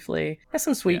lady briefly. There's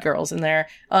some sweet girls in there.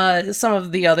 Some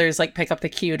of the others, like, pick up the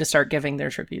cue to start giving their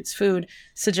tributes food.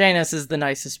 Sejanus is the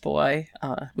nicest boy.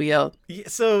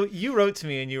 So you wrote to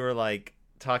me and you were, like,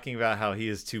 talking about how he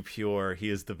is too pure, he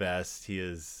is the best, he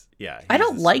is... Yeah, I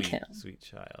don't like him. Sweet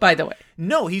child. By the way,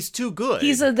 no, he's too good.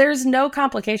 There's no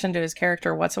complication to his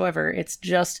character whatsoever. It's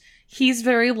just he's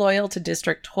very loyal to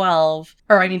District 12,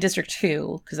 or I mean District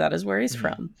 2, because that is where he's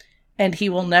from, and he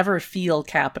will never feel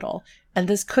capital. And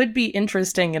this could be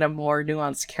interesting in a more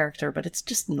nuanced character, but it's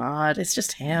just not. It's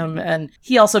just him, and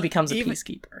he also becomes a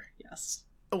peacekeeper. Yes.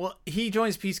 Well, he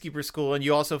joins Peacekeeper School, and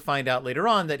you also find out later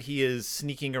on that he is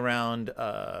sneaking around.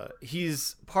 He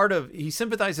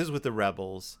sympathizes with the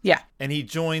rebels. Yeah. And he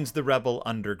joins the rebel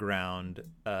underground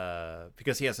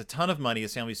because he has a ton of money.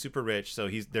 His family's super rich, so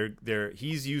they're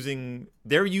using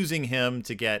him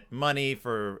to get money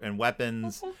and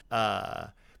weapons.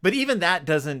 But even that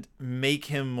doesn't make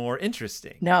him more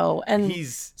interesting. No, and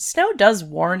Snow does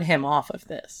warn him off of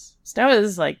this. Snow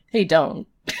is like, hey, don't.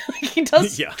 He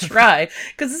does try,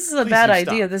 because this is a bad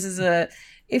idea. This is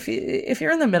if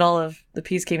you're in the middle of the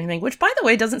peacekeeping thing, which, by the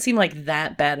way, doesn't seem like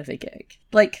that bad of a gig.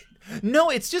 Like, no,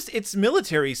 it's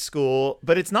military school,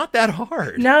 but it's not that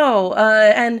hard. No,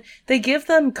 and they give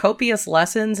them copious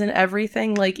lessons and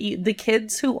everything. Like, the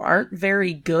kids who aren't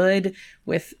very good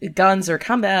with guns or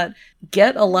combat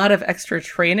get a lot of extra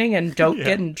training and don't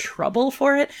get in trouble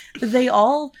for it. They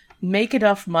all make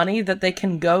enough money that they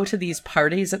can go to these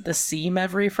parties at the Seam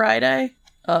every Friday.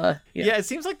 It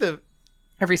seems like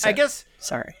every Saturday. I guess.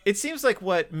 Sorry. It seems like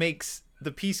what makes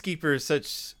the peacekeepers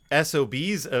such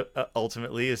SOBs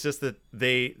ultimately is just that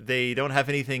they don't have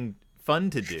anything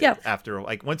fun to do after,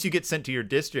 like, once you get sent to your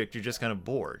district, you're just kind of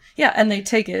bored. Yeah, and they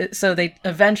take it, so they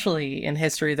eventually in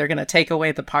history they're going to take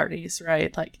away the parties,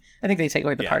 right? Like, I think they take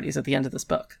away the parties at the end of this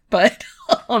book. But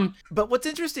what's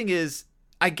interesting is,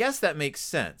 I guess that makes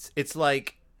sense. It's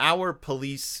like our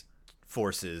police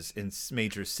forces in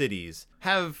major cities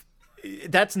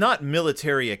that's not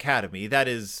military academy. That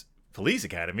is police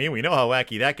academy. We know how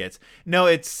wacky that gets. No,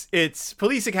 it's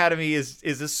police academy is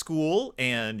a school,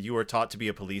 and you are taught to be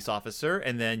a police officer,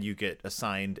 and then you get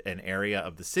assigned an area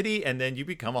of the city, and then you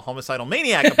become a homicidal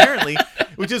maniac, apparently,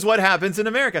 which is what happens in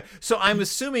America. So I'm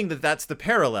assuming that that's the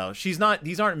parallel. These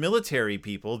aren't military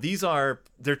people.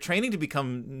 They're training to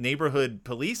become neighborhood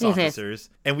police officers,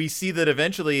 and we see that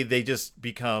eventually they just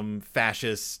become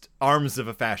fascist arms of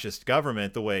a fascist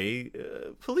government, the way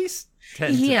police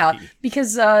tend to be.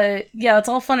 Because it's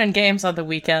all fun and games on the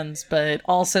weekends, but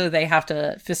also they have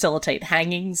to facilitate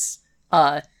hangings.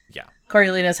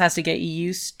 Coriolanus has to get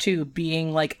used to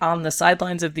being, like, on the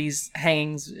sidelines of these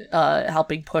hangings,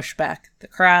 helping push back the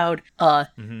crowd.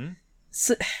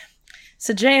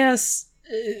 Sejanus,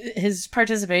 his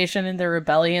participation in the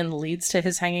rebellion leads to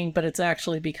his hanging, but it's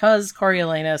actually because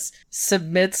Coriolanus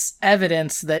submits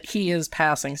evidence that he is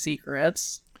passing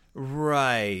secrets.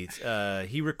 Right.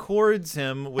 He records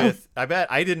him with, I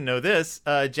bet, I didn't know this,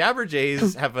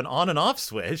 Jabberjays have an on and off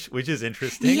switch, which is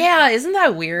interesting. Yeah, isn't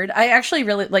that weird? I actually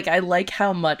really, I like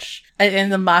how much,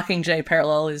 and the Mockingjay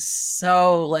parallel is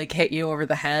so, hit you over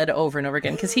the head over and over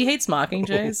again, because he hates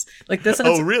Mockingjays.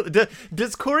 Really?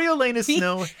 Does Coriolanus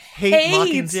Snow hate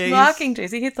Mockingjays?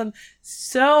 Mockingjays. He hates them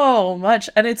so much,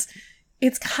 and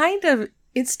it's kind of...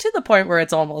 It's to the point where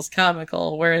it's almost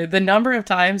comical, where the number of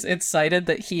times it's cited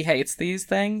that he hates these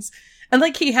things. And,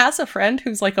 he has a friend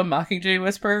who's, a Mockingjay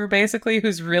whisperer, basically,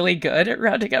 who's really good at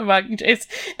rounding up Mockingjays,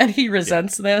 and he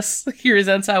resents this. He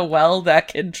resents how well that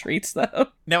kid treats them.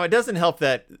 Now, it doesn't help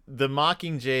that the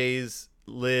Mockingjays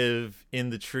live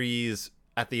in the trees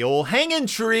at the old hanging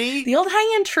tree. The old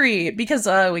hanging tree, because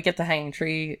we get the hanging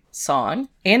tree song,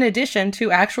 in addition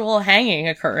to actual hanging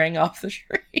occurring off the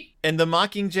tree. And the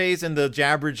Mockingjays and the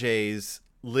Jabberjays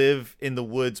live in the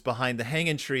woods behind the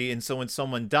hanging tree, and so when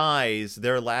someone dies,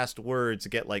 their last words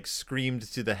get, screamed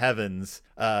to the heavens.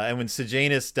 And when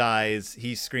Sejanus dies,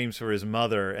 he screams for his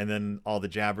mother, and then all the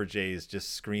Jabberjays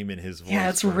just scream in his voice. Yeah,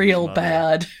 it's real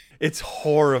bad. It's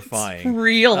horrifying. It's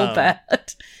real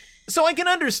bad. So I can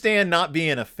understand not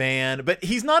being a fan, but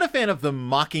he's not a fan of the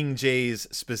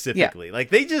Mockingjays specifically. Yeah.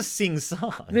 They just sing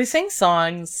songs. They sing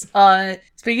songs.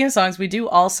 Speaking of songs, we do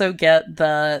also get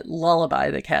the lullaby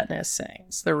that Katniss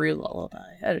sings, the Rue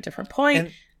lullaby, at a different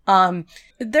point. And,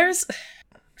 there's...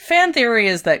 Fan theory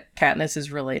is that Katniss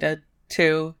is related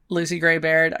to Lucy Gray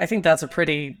Baird. I think that's a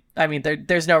pretty... I mean,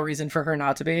 there's no reason for her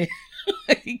not to be.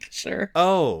 Sure.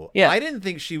 Oh, yeah. I didn't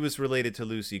think she was related to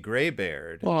Lucy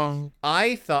Greybeard. Well,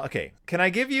 I thought, okay, can I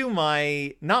give you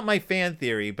not my fan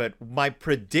theory, but my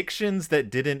predictions that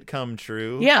didn't come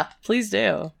true? Yeah, please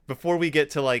do. Before we get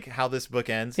to like how this book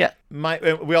ends. Yeah.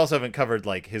 We also haven't covered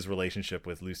like his relationship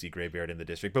with Lucy Greybeard in the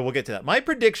district, but we'll get to that. My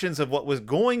predictions of what was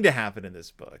going to happen in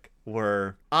this book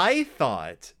were, I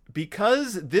thought,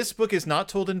 because this book is not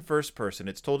told in first person,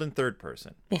 it's told in third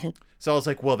person. So I was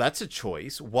like, well, that's a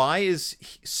choice. Why is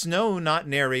Snow not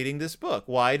narrating this book?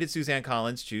 Why did Suzanne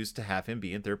Collins choose to have him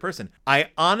be in third person? I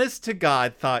honest to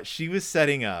God thought she was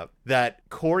setting up that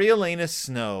Coriolanus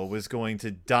Snow was going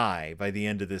to die by the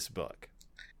end of this book.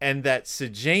 And that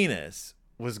Sejanus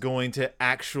was going to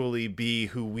actually be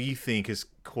who we think is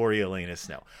Coriolanus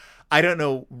Snow. I don't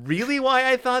know really why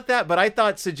I thought that, but I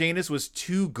thought Sejanus was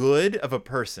too good of a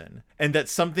person and that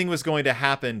something was going to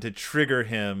happen to trigger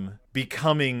him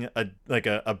becoming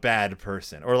a bad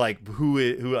person, or like who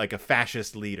like a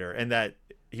fascist leader, and that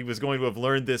he was going to have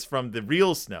learned this from the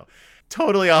real Snow.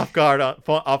 Totally off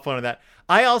on that.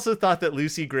 I also thought that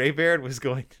Lucy Greybeard was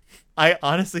going... I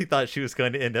honestly thought she was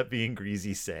going to end up being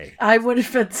Greasy Say. I would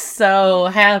have been so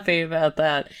happy about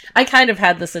that. I kind of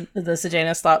had the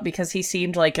Sejanus thought because he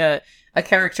seemed like a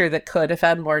character that could have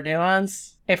had more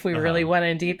nuance if we really went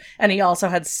in deep. And he also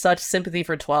had such sympathy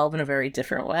for 12 in a very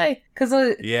different way. Because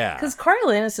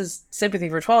Coriolanus' sympathy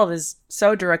for 12 is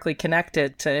so directly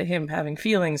connected to him having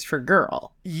feelings for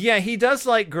Girl. Yeah, he does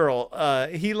like Girl.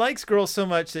 He likes Girl so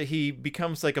much that he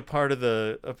becomes like a part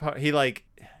of he like...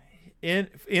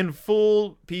 In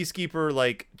full peacekeeper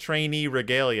like trainee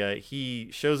regalia, he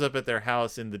shows up at their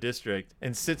house in the district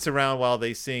and sits around while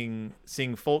they sing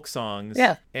folk songs.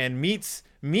 Yeah. And meets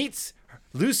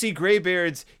Lucy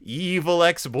Greybeard's evil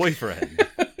ex-boyfriend.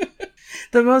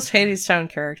 The most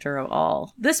Hadestown character of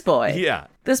all. This boy. Yeah.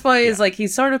 This boy is like,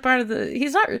 he's sort of part of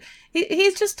he's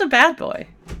just a bad boy.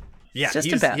 Yeah,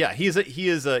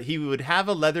 he would have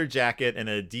a leather jacket and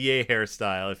a DA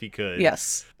hairstyle if he could.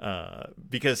 Yes.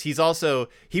 Because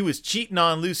he was cheating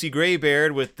on Lucy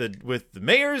Greybeard with the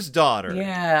mayor's daughter.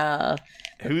 Yeah.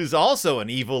 Who's also an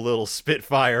evil little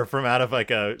spitfire from out of like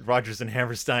a Rodgers and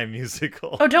Hammerstein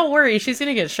musical. Oh, don't worry, she's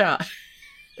gonna get shot.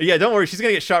 Yeah, don't worry, she's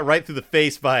gonna get shot right through the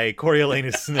face by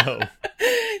Coriolanus Snow.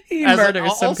 He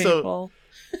murders some people.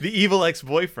 The evil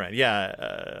ex-boyfriend,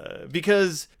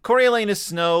 because Coriolanus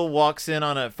Snow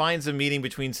finds a meeting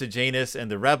between Sejanus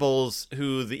and the rebels,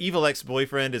 who the evil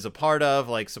ex-boyfriend is a part of,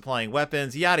 like supplying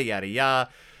weapons, yada yada yada.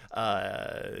 The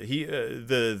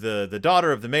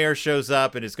daughter of the mayor shows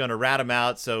up and is going to rat him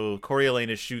out, so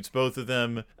Coriolanus shoots both of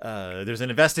them. There's an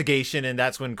investigation, and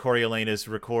that's when Coriolanus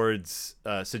records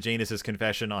Sejanus'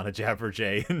 confession on a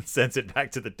Jabberjay and sends it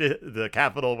back to the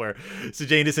capital, where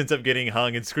Sejanus ends up getting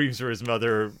hung and screams for his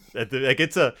mother.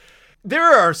 There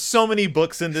are so many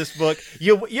books in this book.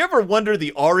 You ever wonder the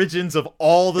origins of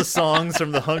all the songs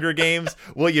from the Hunger Games?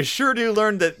 Well, you sure do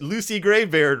learn that Lucy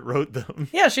Greybeard wrote them.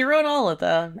 Yeah, she wrote all of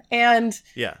them. And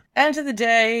end of the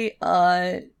day,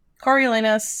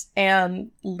 Coriolanus and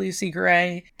Lucy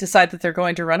Gray decide that they're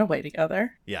going to run away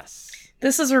together. Yes.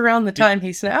 This is around the time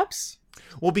he snaps.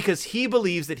 Well, because he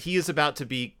believes that he is about to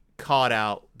be caught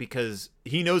out, because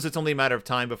he knows it's only a matter of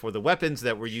time before the weapons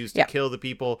that were used to kill the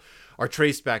people are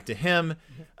traced back to him.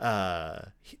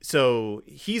 So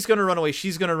he's going to run away.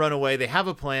 She's going to run away. They have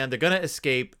a plan. They're going to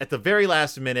escape. At the very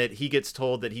last minute, he gets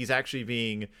told that he's actually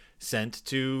being sent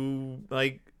to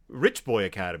like Rich Boy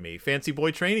Academy, Fancy Boy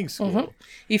Training School.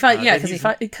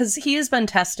 Because he has been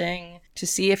testing to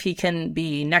see if he can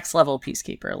be next level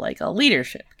peacekeeper, like a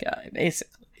leadership guy,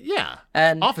 basically. Yeah,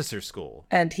 and officer school.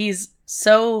 And he's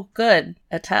so good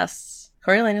at tests.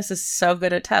 Coriolanus is so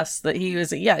good at tests that he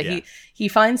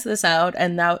finds this out,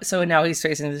 and now he's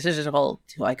facing the decision of, well,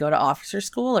 do I go to officer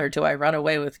school or do I run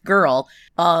away with Girl?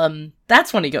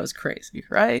 That's when he goes crazy,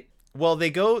 right? Well,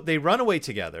 they run away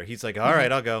together. He's like, all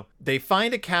right, I'll go. They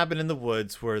find a cabin in the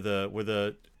woods where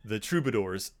the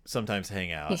troubadours sometimes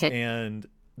hang out, and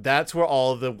that's where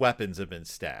all the weapons have been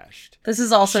stashed. This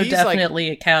is also definitely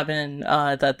a cabin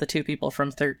that the two people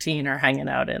from 13 are hanging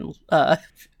out in.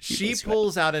 She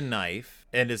pulls out a knife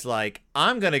and is like,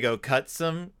 I'm going to go cut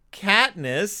some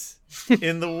Katniss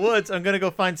in the woods. I'm going to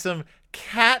go find some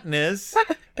Katniss.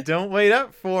 Don't wait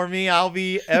up for me. I'll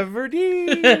be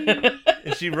Everdeen.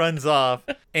 And she runs off.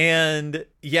 And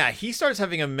yeah, he starts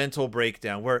having a mental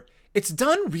breakdown where it's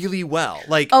done really well.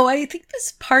 I think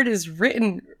this part is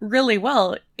written really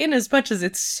well, in as much as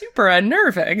it's super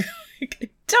unnerving.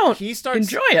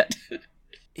 Enjoy it.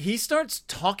 He starts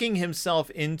talking himself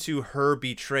into her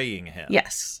betraying him.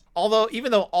 Yes.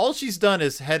 Even though all she's done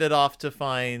is headed off to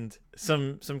find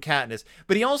some Katniss,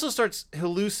 but he also starts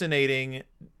hallucinating.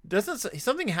 Doesn't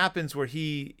something happens where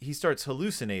he starts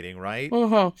hallucinating, right?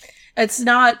 Mm-hmm. It's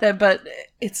not that, but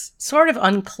it's sort of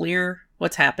unclear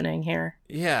what's happening here.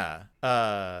 Yeah,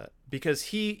 because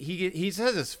he has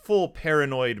this full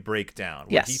paranoid breakdown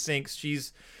where he thinks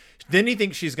she's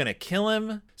gonna kill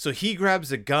him, so he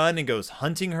grabs a gun and goes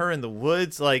hunting her in the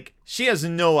woods. Like, she has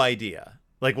no idea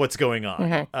like what's going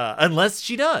on, unless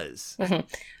she does.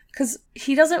 Because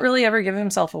he doesn't really ever give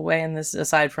himself away in this,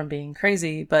 aside from being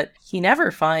crazy, but he never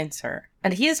finds her.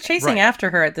 And he is chasing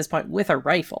after her at this point with a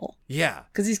rifle. Yeah.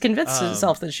 Because he's convinced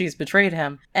himself that she's betrayed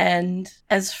him. And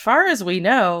as far as we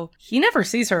know, he never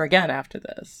sees her again after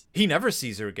this. He never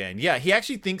sees her again. Yeah, he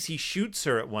actually thinks he shoots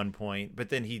her at one point, but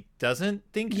then he doesn't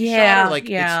think he shot her. Like,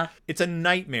 it's a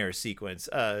nightmare sequence.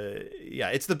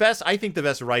 It's the best, I think the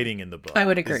best writing in the book. I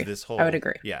would agree. I would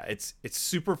agree. Yeah, it's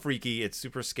super freaky, it's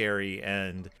super scary,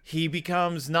 and he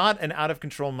becomes not an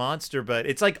out-of-control monster, but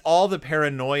it's like all the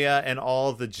paranoia and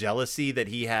all the jealousy that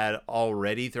he had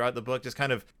already throughout the book just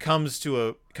kind of comes to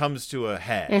a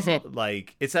head.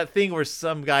 Like, it's that thing where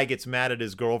some guy gets mad at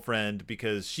his girlfriend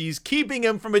because she's keeping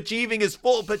him from achieving his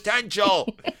full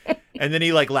potential. And then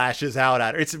he like lashes out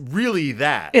at her. It's really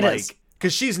that. It is.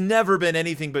 Because she's never been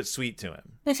anything but sweet to him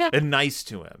and nice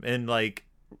to him and like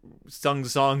sung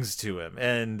songs to him.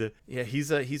 And yeah,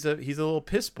 he's a little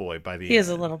piss boy by the end. He is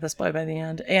a little piss boy by the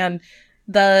end. And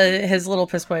his little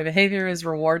piss boy behavior is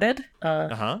rewarded.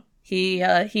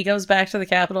 He goes back to the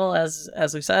Capitol,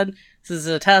 as we said. This is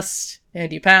a test,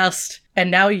 and you passed.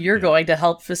 And now you're going to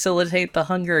help facilitate the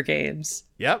Hunger Games.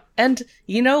 Yep. And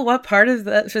you know what part of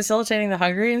that facilitating the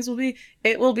Hunger Games will be?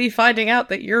 It will be finding out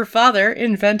that your father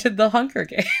invented the Hunger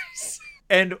Games.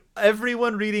 And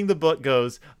everyone reading the book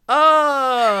goes, oh.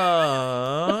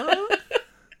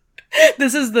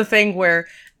 This is the thing where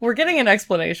we're getting an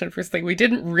explanation for something we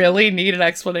didn't really need an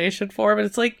explanation for, but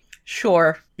it's like,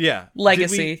 sure. Yeah.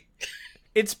 Legacy.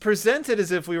 It's presented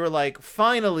as if we were like,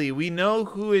 finally, we know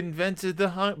who invented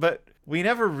the but we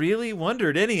never really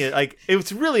wondered any. Like,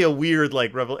 it's really a weird,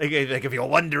 like, like, if you're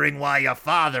wondering why your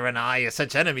father and I are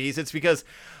such enemies, it's because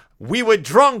we were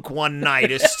drunk one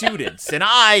night as students, and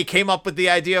I came up with the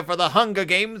idea for the Hunger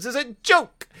Games as a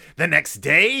joke. The next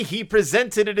day, he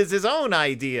presented it as his own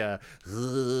idea.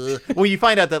 Well, you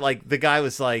find out that, like, the guy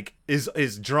was, like,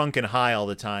 is drunk and high all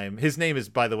the time. His name is,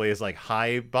 by the way, is, like,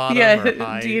 High Bottom.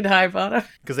 Yeah, Dean High Bottom.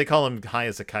 Because they call him high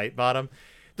as a kite bottom.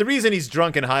 The reason he's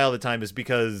drunk and high all the time is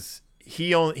because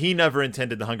he never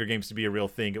intended the Hunger Games to be a real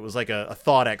thing. It was like a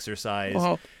thought exercise.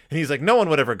 Uh-huh. And he's like, no one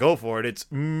would ever go for it. It's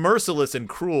merciless and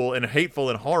cruel and hateful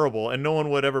and horrible, and no one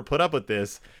would ever put up with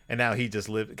this. And now he just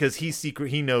lives because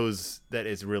he knows that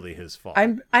it's really his fault.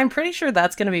 I'm pretty sure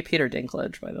that's going to be Peter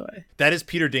Dinklage, by the way. That is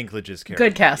Peter Dinklage's character.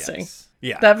 Good casting. Yes.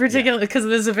 Yeah. That particular, because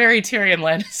it is a very Tyrion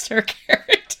Lannister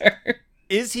character.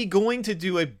 Is he going to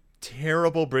do a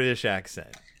terrible British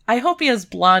accent? I hope he has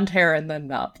blonde hair and then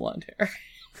not blonde hair.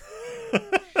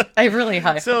 I have really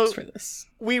high hopes for this.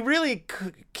 We really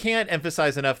can't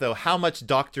emphasize enough, though, how much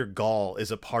Dr. Gall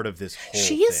is a part of this whole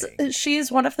thing. She's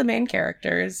one of the main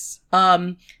characters.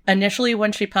 Initially,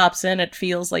 when she pops in, it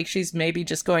feels like she's maybe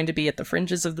just going to be at the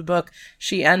fringes of the book.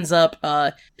 She ends up,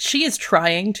 she is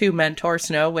trying to mentor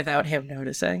Snow without him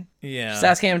noticing. Yeah. She's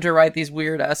asking him to write these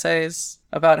weird essays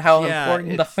about how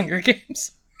important the Hunger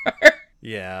Games are.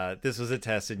 Yeah, this was a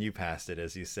test and you passed it,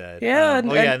 as you said. Yeah.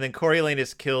 And then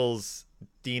Coriolanus kills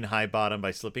Dean Highbottom by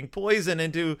slipping poison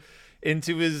into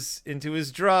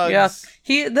his drugs.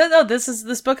 Yeah,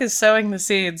 this book is sowing the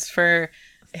seeds for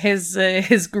his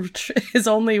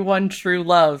only one true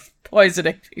love,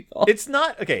 poisoning people. It's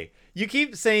not okay. You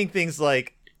keep saying things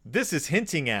like this is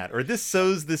hinting at, or this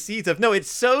sows the seeds of. No, it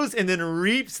sows and then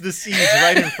reaps the seeds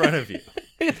right in front of you.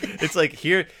 It's like,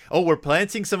 here, we're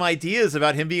planting some ideas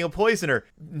about him being a poisoner.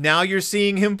 Now you're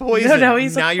seeing him poison. No,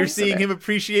 he's now you're seeing him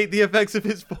appreciate the effects of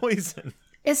his poison.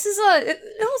 This is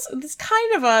it's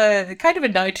kind of a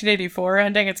 1984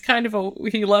 ending. It's kind of a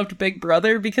he loved Big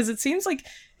Brother, because it seems like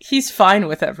he's fine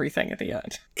with everything at the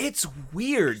end. It's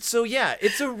weird. So yeah,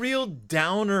 it's a real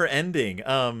downer ending.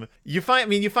 You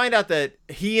find out that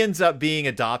he ends up being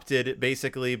adopted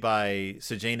basically by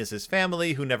Sejanus's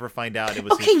family, who never find out it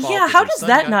was his fault. Okay, yeah, how does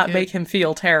that not make him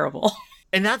feel terrible?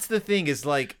 And that's the thing, is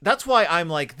like, that's why I'm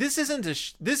like, this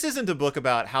isn't a book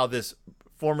about how this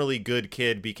formerly good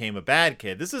kid became a bad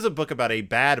kid. This is a book about a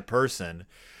bad person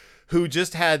who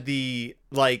just had the,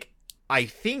 like, I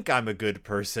think I'm a good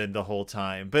person the whole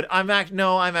time, but I'm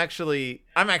actually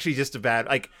just a bad,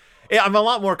 like, I'm a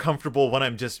lot more comfortable when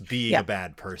I'm just being a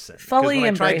bad person. Fully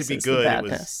when I tried embraces to be good, the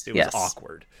badness. it was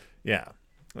awkward. Yeah.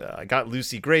 I got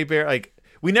Lucy Greybear. Like,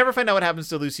 We never find out what happens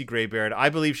to Lucy Greybeard. I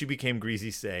believe she became Greasy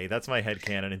Say. That's my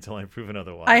headcanon until I'm proven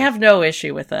otherwise. I have no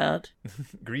issue with that.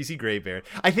 Greasy Greybeard.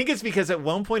 I think it's because at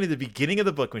one point at the beginning of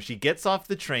the book, when she gets off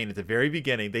the train at the very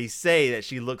beginning, they say that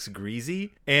she looks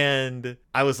greasy. And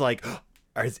I was like,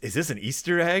 is this an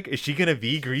Easter egg? Is she going to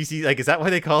be greasy? Like, is that why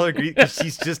they call her greasy? Because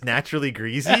she's just naturally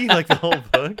greasy, like the whole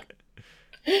book.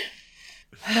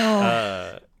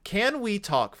 Can we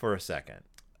talk for a second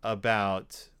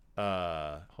about...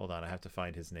 hold on, I have to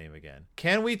find his name again.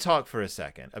 Can we talk for a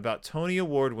second about Tony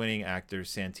Award-winning actor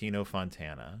Santino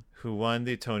Fontana, who won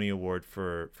the Tony Award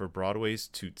for Broadway's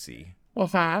Tootsie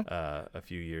a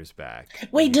few years back?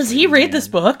 Wait, does he read this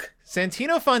book?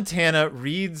 Santino Fontana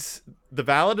reads The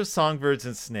Ballad of Songbirds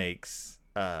and Snakes.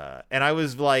 And I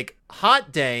was like,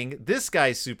 hot dang, this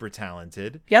guy's super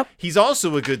talented. Yep. He's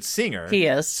also a good singer. He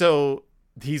is. So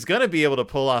he's going to be able to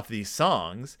pull off these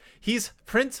songs. He's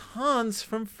Prince Hans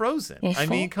from Frozen. I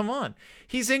mean, come on.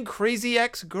 He's in Crazy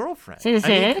Ex-Girlfriend. I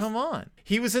mean, come on.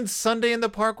 He was in Sunday in the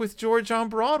Park with George on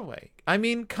Broadway. I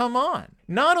mean, come on.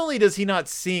 Not only does he not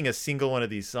sing a single one of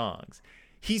these songs,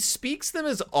 he speaks them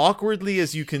as awkwardly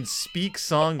as you can speak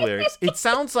song lyrics. It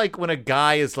sounds like when a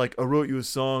guy is like, I wrote you a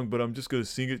song, but I'm just going to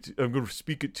sing it. I'm going to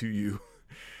speak it to you.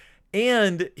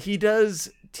 And he does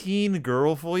teen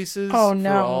girl voices for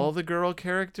all the girl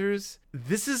characters.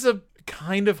 This is a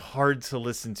kind of hard to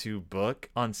listen to book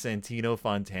on Santino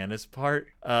Fontana's part.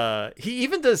 He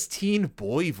even does teen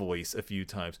boy voice a few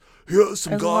times. Yeah,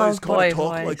 some guys kind of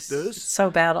talk like this.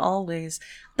 So bad always.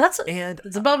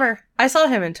 It's a bummer. I saw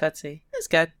him in Tootsie. It was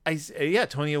good.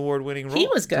 Tony Award winning role. He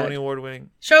was good. Tony Award winning.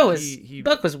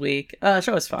 Book was weak.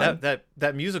 Show was fun.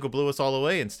 That musical blew us all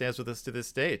away and stands with us to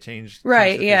this day. It changed.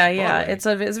 Right? Yeah. It's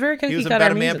a very cookie cutter musical. He was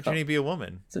about a man pretending to be a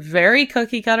woman. It's a very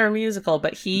cookie cutter musical,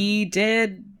 but he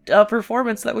did a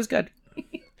performance that was good.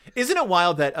 Isn't it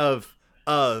wild that of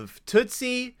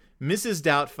Tootsie, Mrs.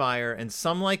 Doubtfire, and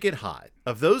Some Like It Hot,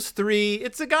 of those three,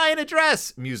 it's a guy in a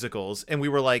dress musicals, and we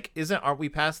were like, aren't we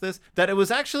past this? That it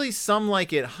was actually Some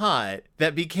Like It Hot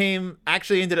that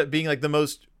ended up being like the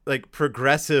most like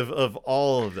progressive of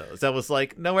all of those. That was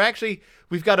like, no,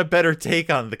 we've got a better take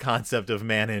on the concept of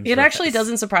man in dress. It actually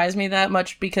doesn't surprise me that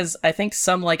much because I think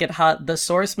Some Like It Hot, the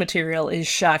source material is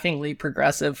shockingly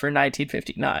progressive for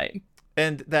 1959.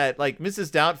 And that, like,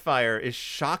 Mrs. Doubtfire is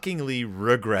shockingly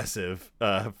regressive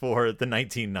for the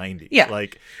 1990s. Yeah.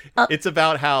 Like, it's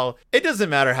about how it doesn't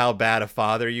matter how bad a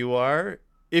father you are.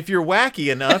 If you're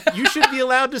wacky enough, you should be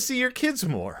allowed to see your kids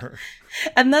more.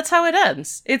 And that's how it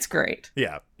ends. It's great.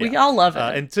 Yeah. We all love it.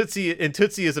 And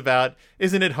Tootsie is about,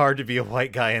 isn't it hard to be a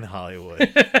white guy in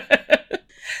Hollywood?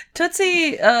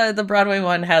 Tootsie, the Broadway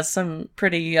one, has some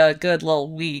pretty good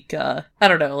little weak, I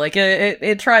don't know, like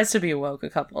it tries to be woke a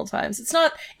couple of times. It's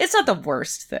not the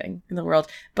worst thing in the world,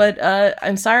 but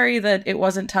I'm sorry that it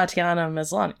wasn't Tatiana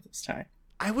Maslany this time.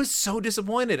 I was so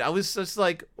disappointed. I was just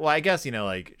like, well, I guess,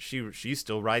 like she's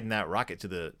still riding that rocket to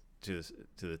the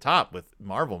top with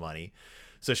Marvel money.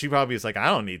 So she probably is like, I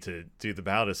don't need to do the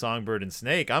Ballad of Songbird and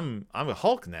Snake. I'm a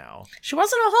Hulk now. She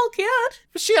wasn't a Hulk yet.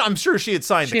 But I'm sure she had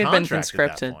signed the contract. She had been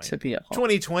conscripted to be a Hulk.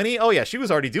 2020? Oh, yeah. She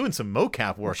was already doing some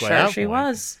mocap work. Sure, she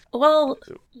was. Well,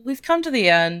 we've come to the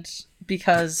end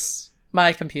because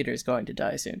my computer is going to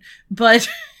die soon. But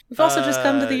we've also just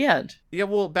come to the end. Yeah,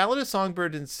 well, Ballad of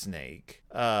Songbird and Snake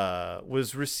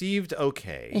was received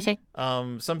okay.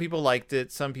 Some people liked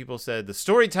it. Some people said the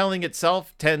storytelling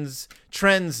itself trends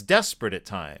desperate at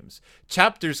times.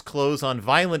 Chapters close on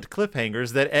violent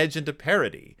cliffhangers that edge into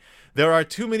parody. There are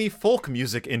too many folk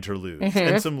music interludes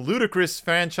and some ludicrous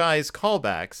franchise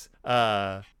callbacks,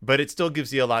 but it still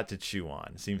gives you a lot to chew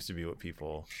on. Seems to be what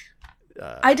people...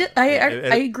 I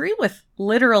agree with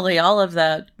literally all of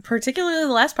that, particularly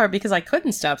the last part, because I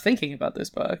couldn't stop thinking about this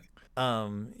book.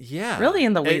 Yeah. Really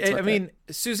in the weeds I mean,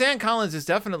 Suzanne Collins is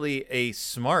definitely a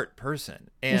smart person.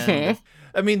 And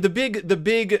I mean, the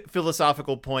big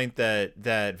philosophical point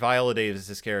that Viola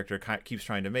Davis's character keeps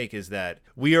trying to make is that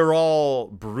we are all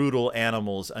brutal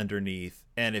animals underneath.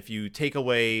 And if you take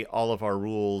away all of our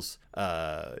rules,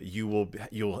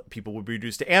 people will be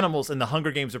reduced to animals. And the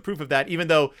Hunger Games are proof of that, even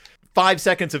though 5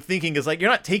 seconds of thinking is like, you're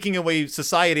not taking away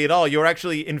society at all. You're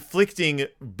actually inflicting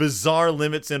bizarre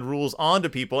limits and rules onto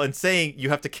people and saying you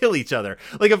have to kill each other.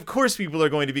 Like, of course people are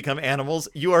going to become animals.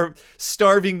 You are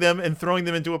starving them and throwing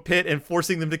them into a pit and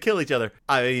forcing them to kill each other.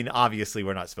 I mean, obviously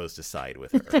we're not supposed to side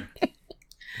with her.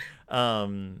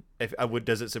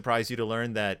 Does it surprise you to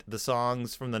learn that the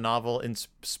songs from the novel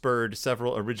spurred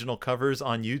several original covers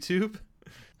on YouTube?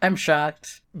 I'm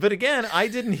shocked. But again, I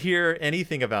didn't hear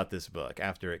anything about this book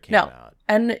after it came out.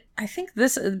 And I think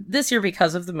this year,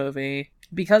 because of the movie,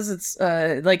 because it's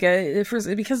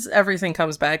because everything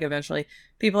comes back eventually,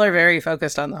 people are very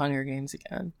focused on the Hunger Games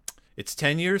again. It's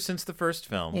 10 years since the first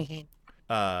film.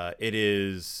 It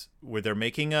is where they're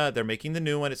making the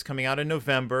new one. It's coming out in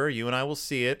November. You and I will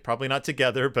see it. Probably not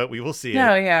together, but we will see it.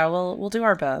 No, yeah, we'll do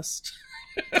our best.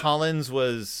 Collins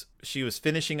was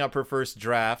finishing up her first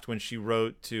draft when she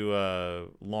wrote to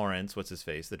Lawrence, what's his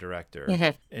face, the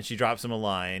director, and she drops him a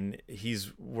line.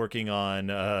 He's working on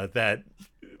that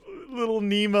little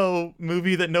Nemo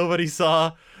movie that nobody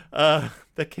saw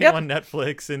that came on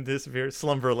Netflix and disappeared,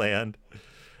 Slumberland.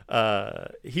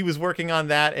 He was working on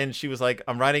that, and she was like,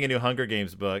 I'm writing a new Hunger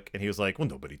Games book. And he was like, well,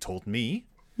 nobody told me.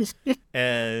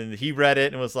 And he read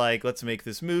it and was like, let's make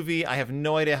this movie. I have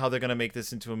no idea how they're going to make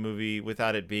this into a movie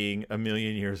without it being a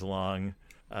million years long.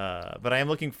 But I am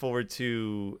looking forward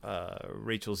to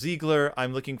Rachel Ziegler.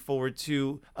 I'm looking forward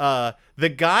to the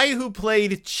guy who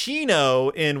played Chino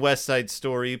in West Side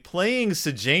Story playing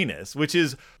Sejanus, which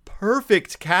is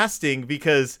perfect casting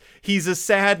because he's a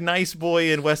sad, nice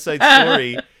boy in West Side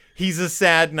Story. He's a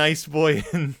sad, nice boy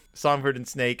in Songbird and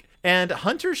Snake. And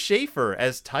Hunter Schafer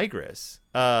as Tigress.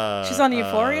 She's on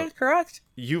Euphoria, correct?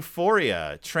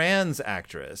 Euphoria, trans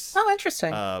actress. Oh,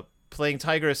 interesting. Playing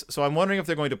Tigress. So I'm wondering if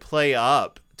they're going to play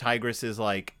up Tigress's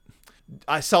like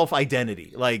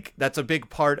self-identity. Like that's a big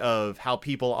part of how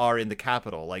people are in the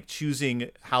Capitol, like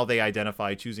choosing how they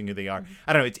identify, choosing who they are.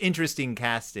 I don't know. It's interesting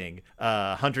casting.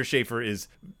 Hunter Schafer is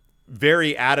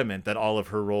very adamant that all of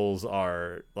her roles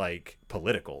are like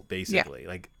political, basically.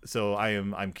 Like, so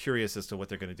I'm curious as to what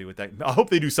they're going to do with that. I hope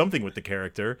they do something with the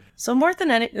character. So more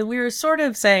than any, we were sort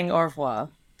of saying au revoir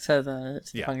to the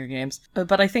Hunger Games,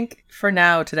 but I think for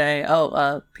now today,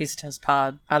 Piece of Toast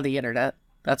Pod on the internet.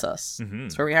 That's us.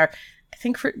 That's where we are. I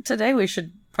think for today we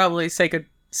should probably say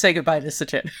goodbye to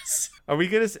Sejanus. Are we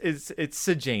gonna? It's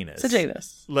Sejanus.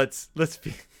 Sejanus. Let's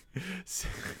be.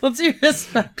 Let's be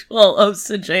respectful of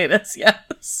Sejanus.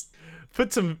 Yes.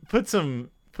 Put some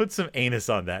anus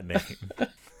on that name.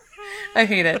 I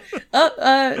hate it.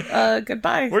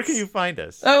 Goodbye. Where can you find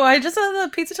us? Oh, I just have the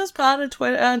Pizza Toast Pod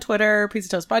on Twitter, Pizza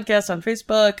Toast Podcast on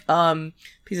Facebook,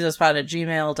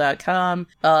 pizzatoastpod@gmail.com.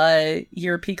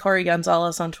 You're P. Corey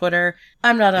Gonzalez on Twitter.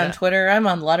 I'm not on Twitter. I'm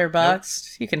on Letterboxd.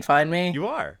 Nope. You can find me. You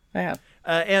are. Yeah.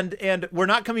 And we're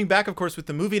not coming back, of course, with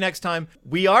the movie next time.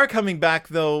 We are coming back,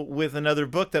 though, with another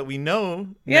book that we know.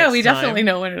 Yeah, we definitely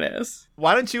know what it is.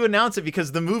 Why don't you announce it?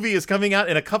 Because the movie is coming out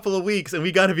in a couple of weeks, and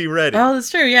we got to be ready. Oh, that's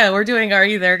true. Yeah, we're doing Are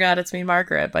You There, God? It's Me,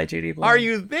 Margaret by Judy Blume. Are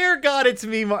You There, God? It's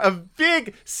Me, a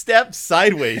big step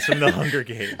sideways from the Hunger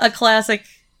Games. A classic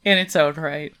in its own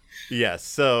right. Yes.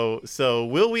 So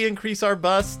will we increase our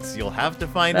busts? You'll have to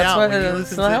find out when you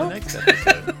listen to the next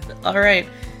episode. All right.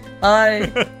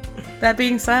 That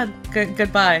being said,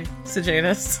 goodbye,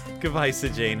 Sejanus. Goodbye,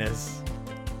 Sejanus.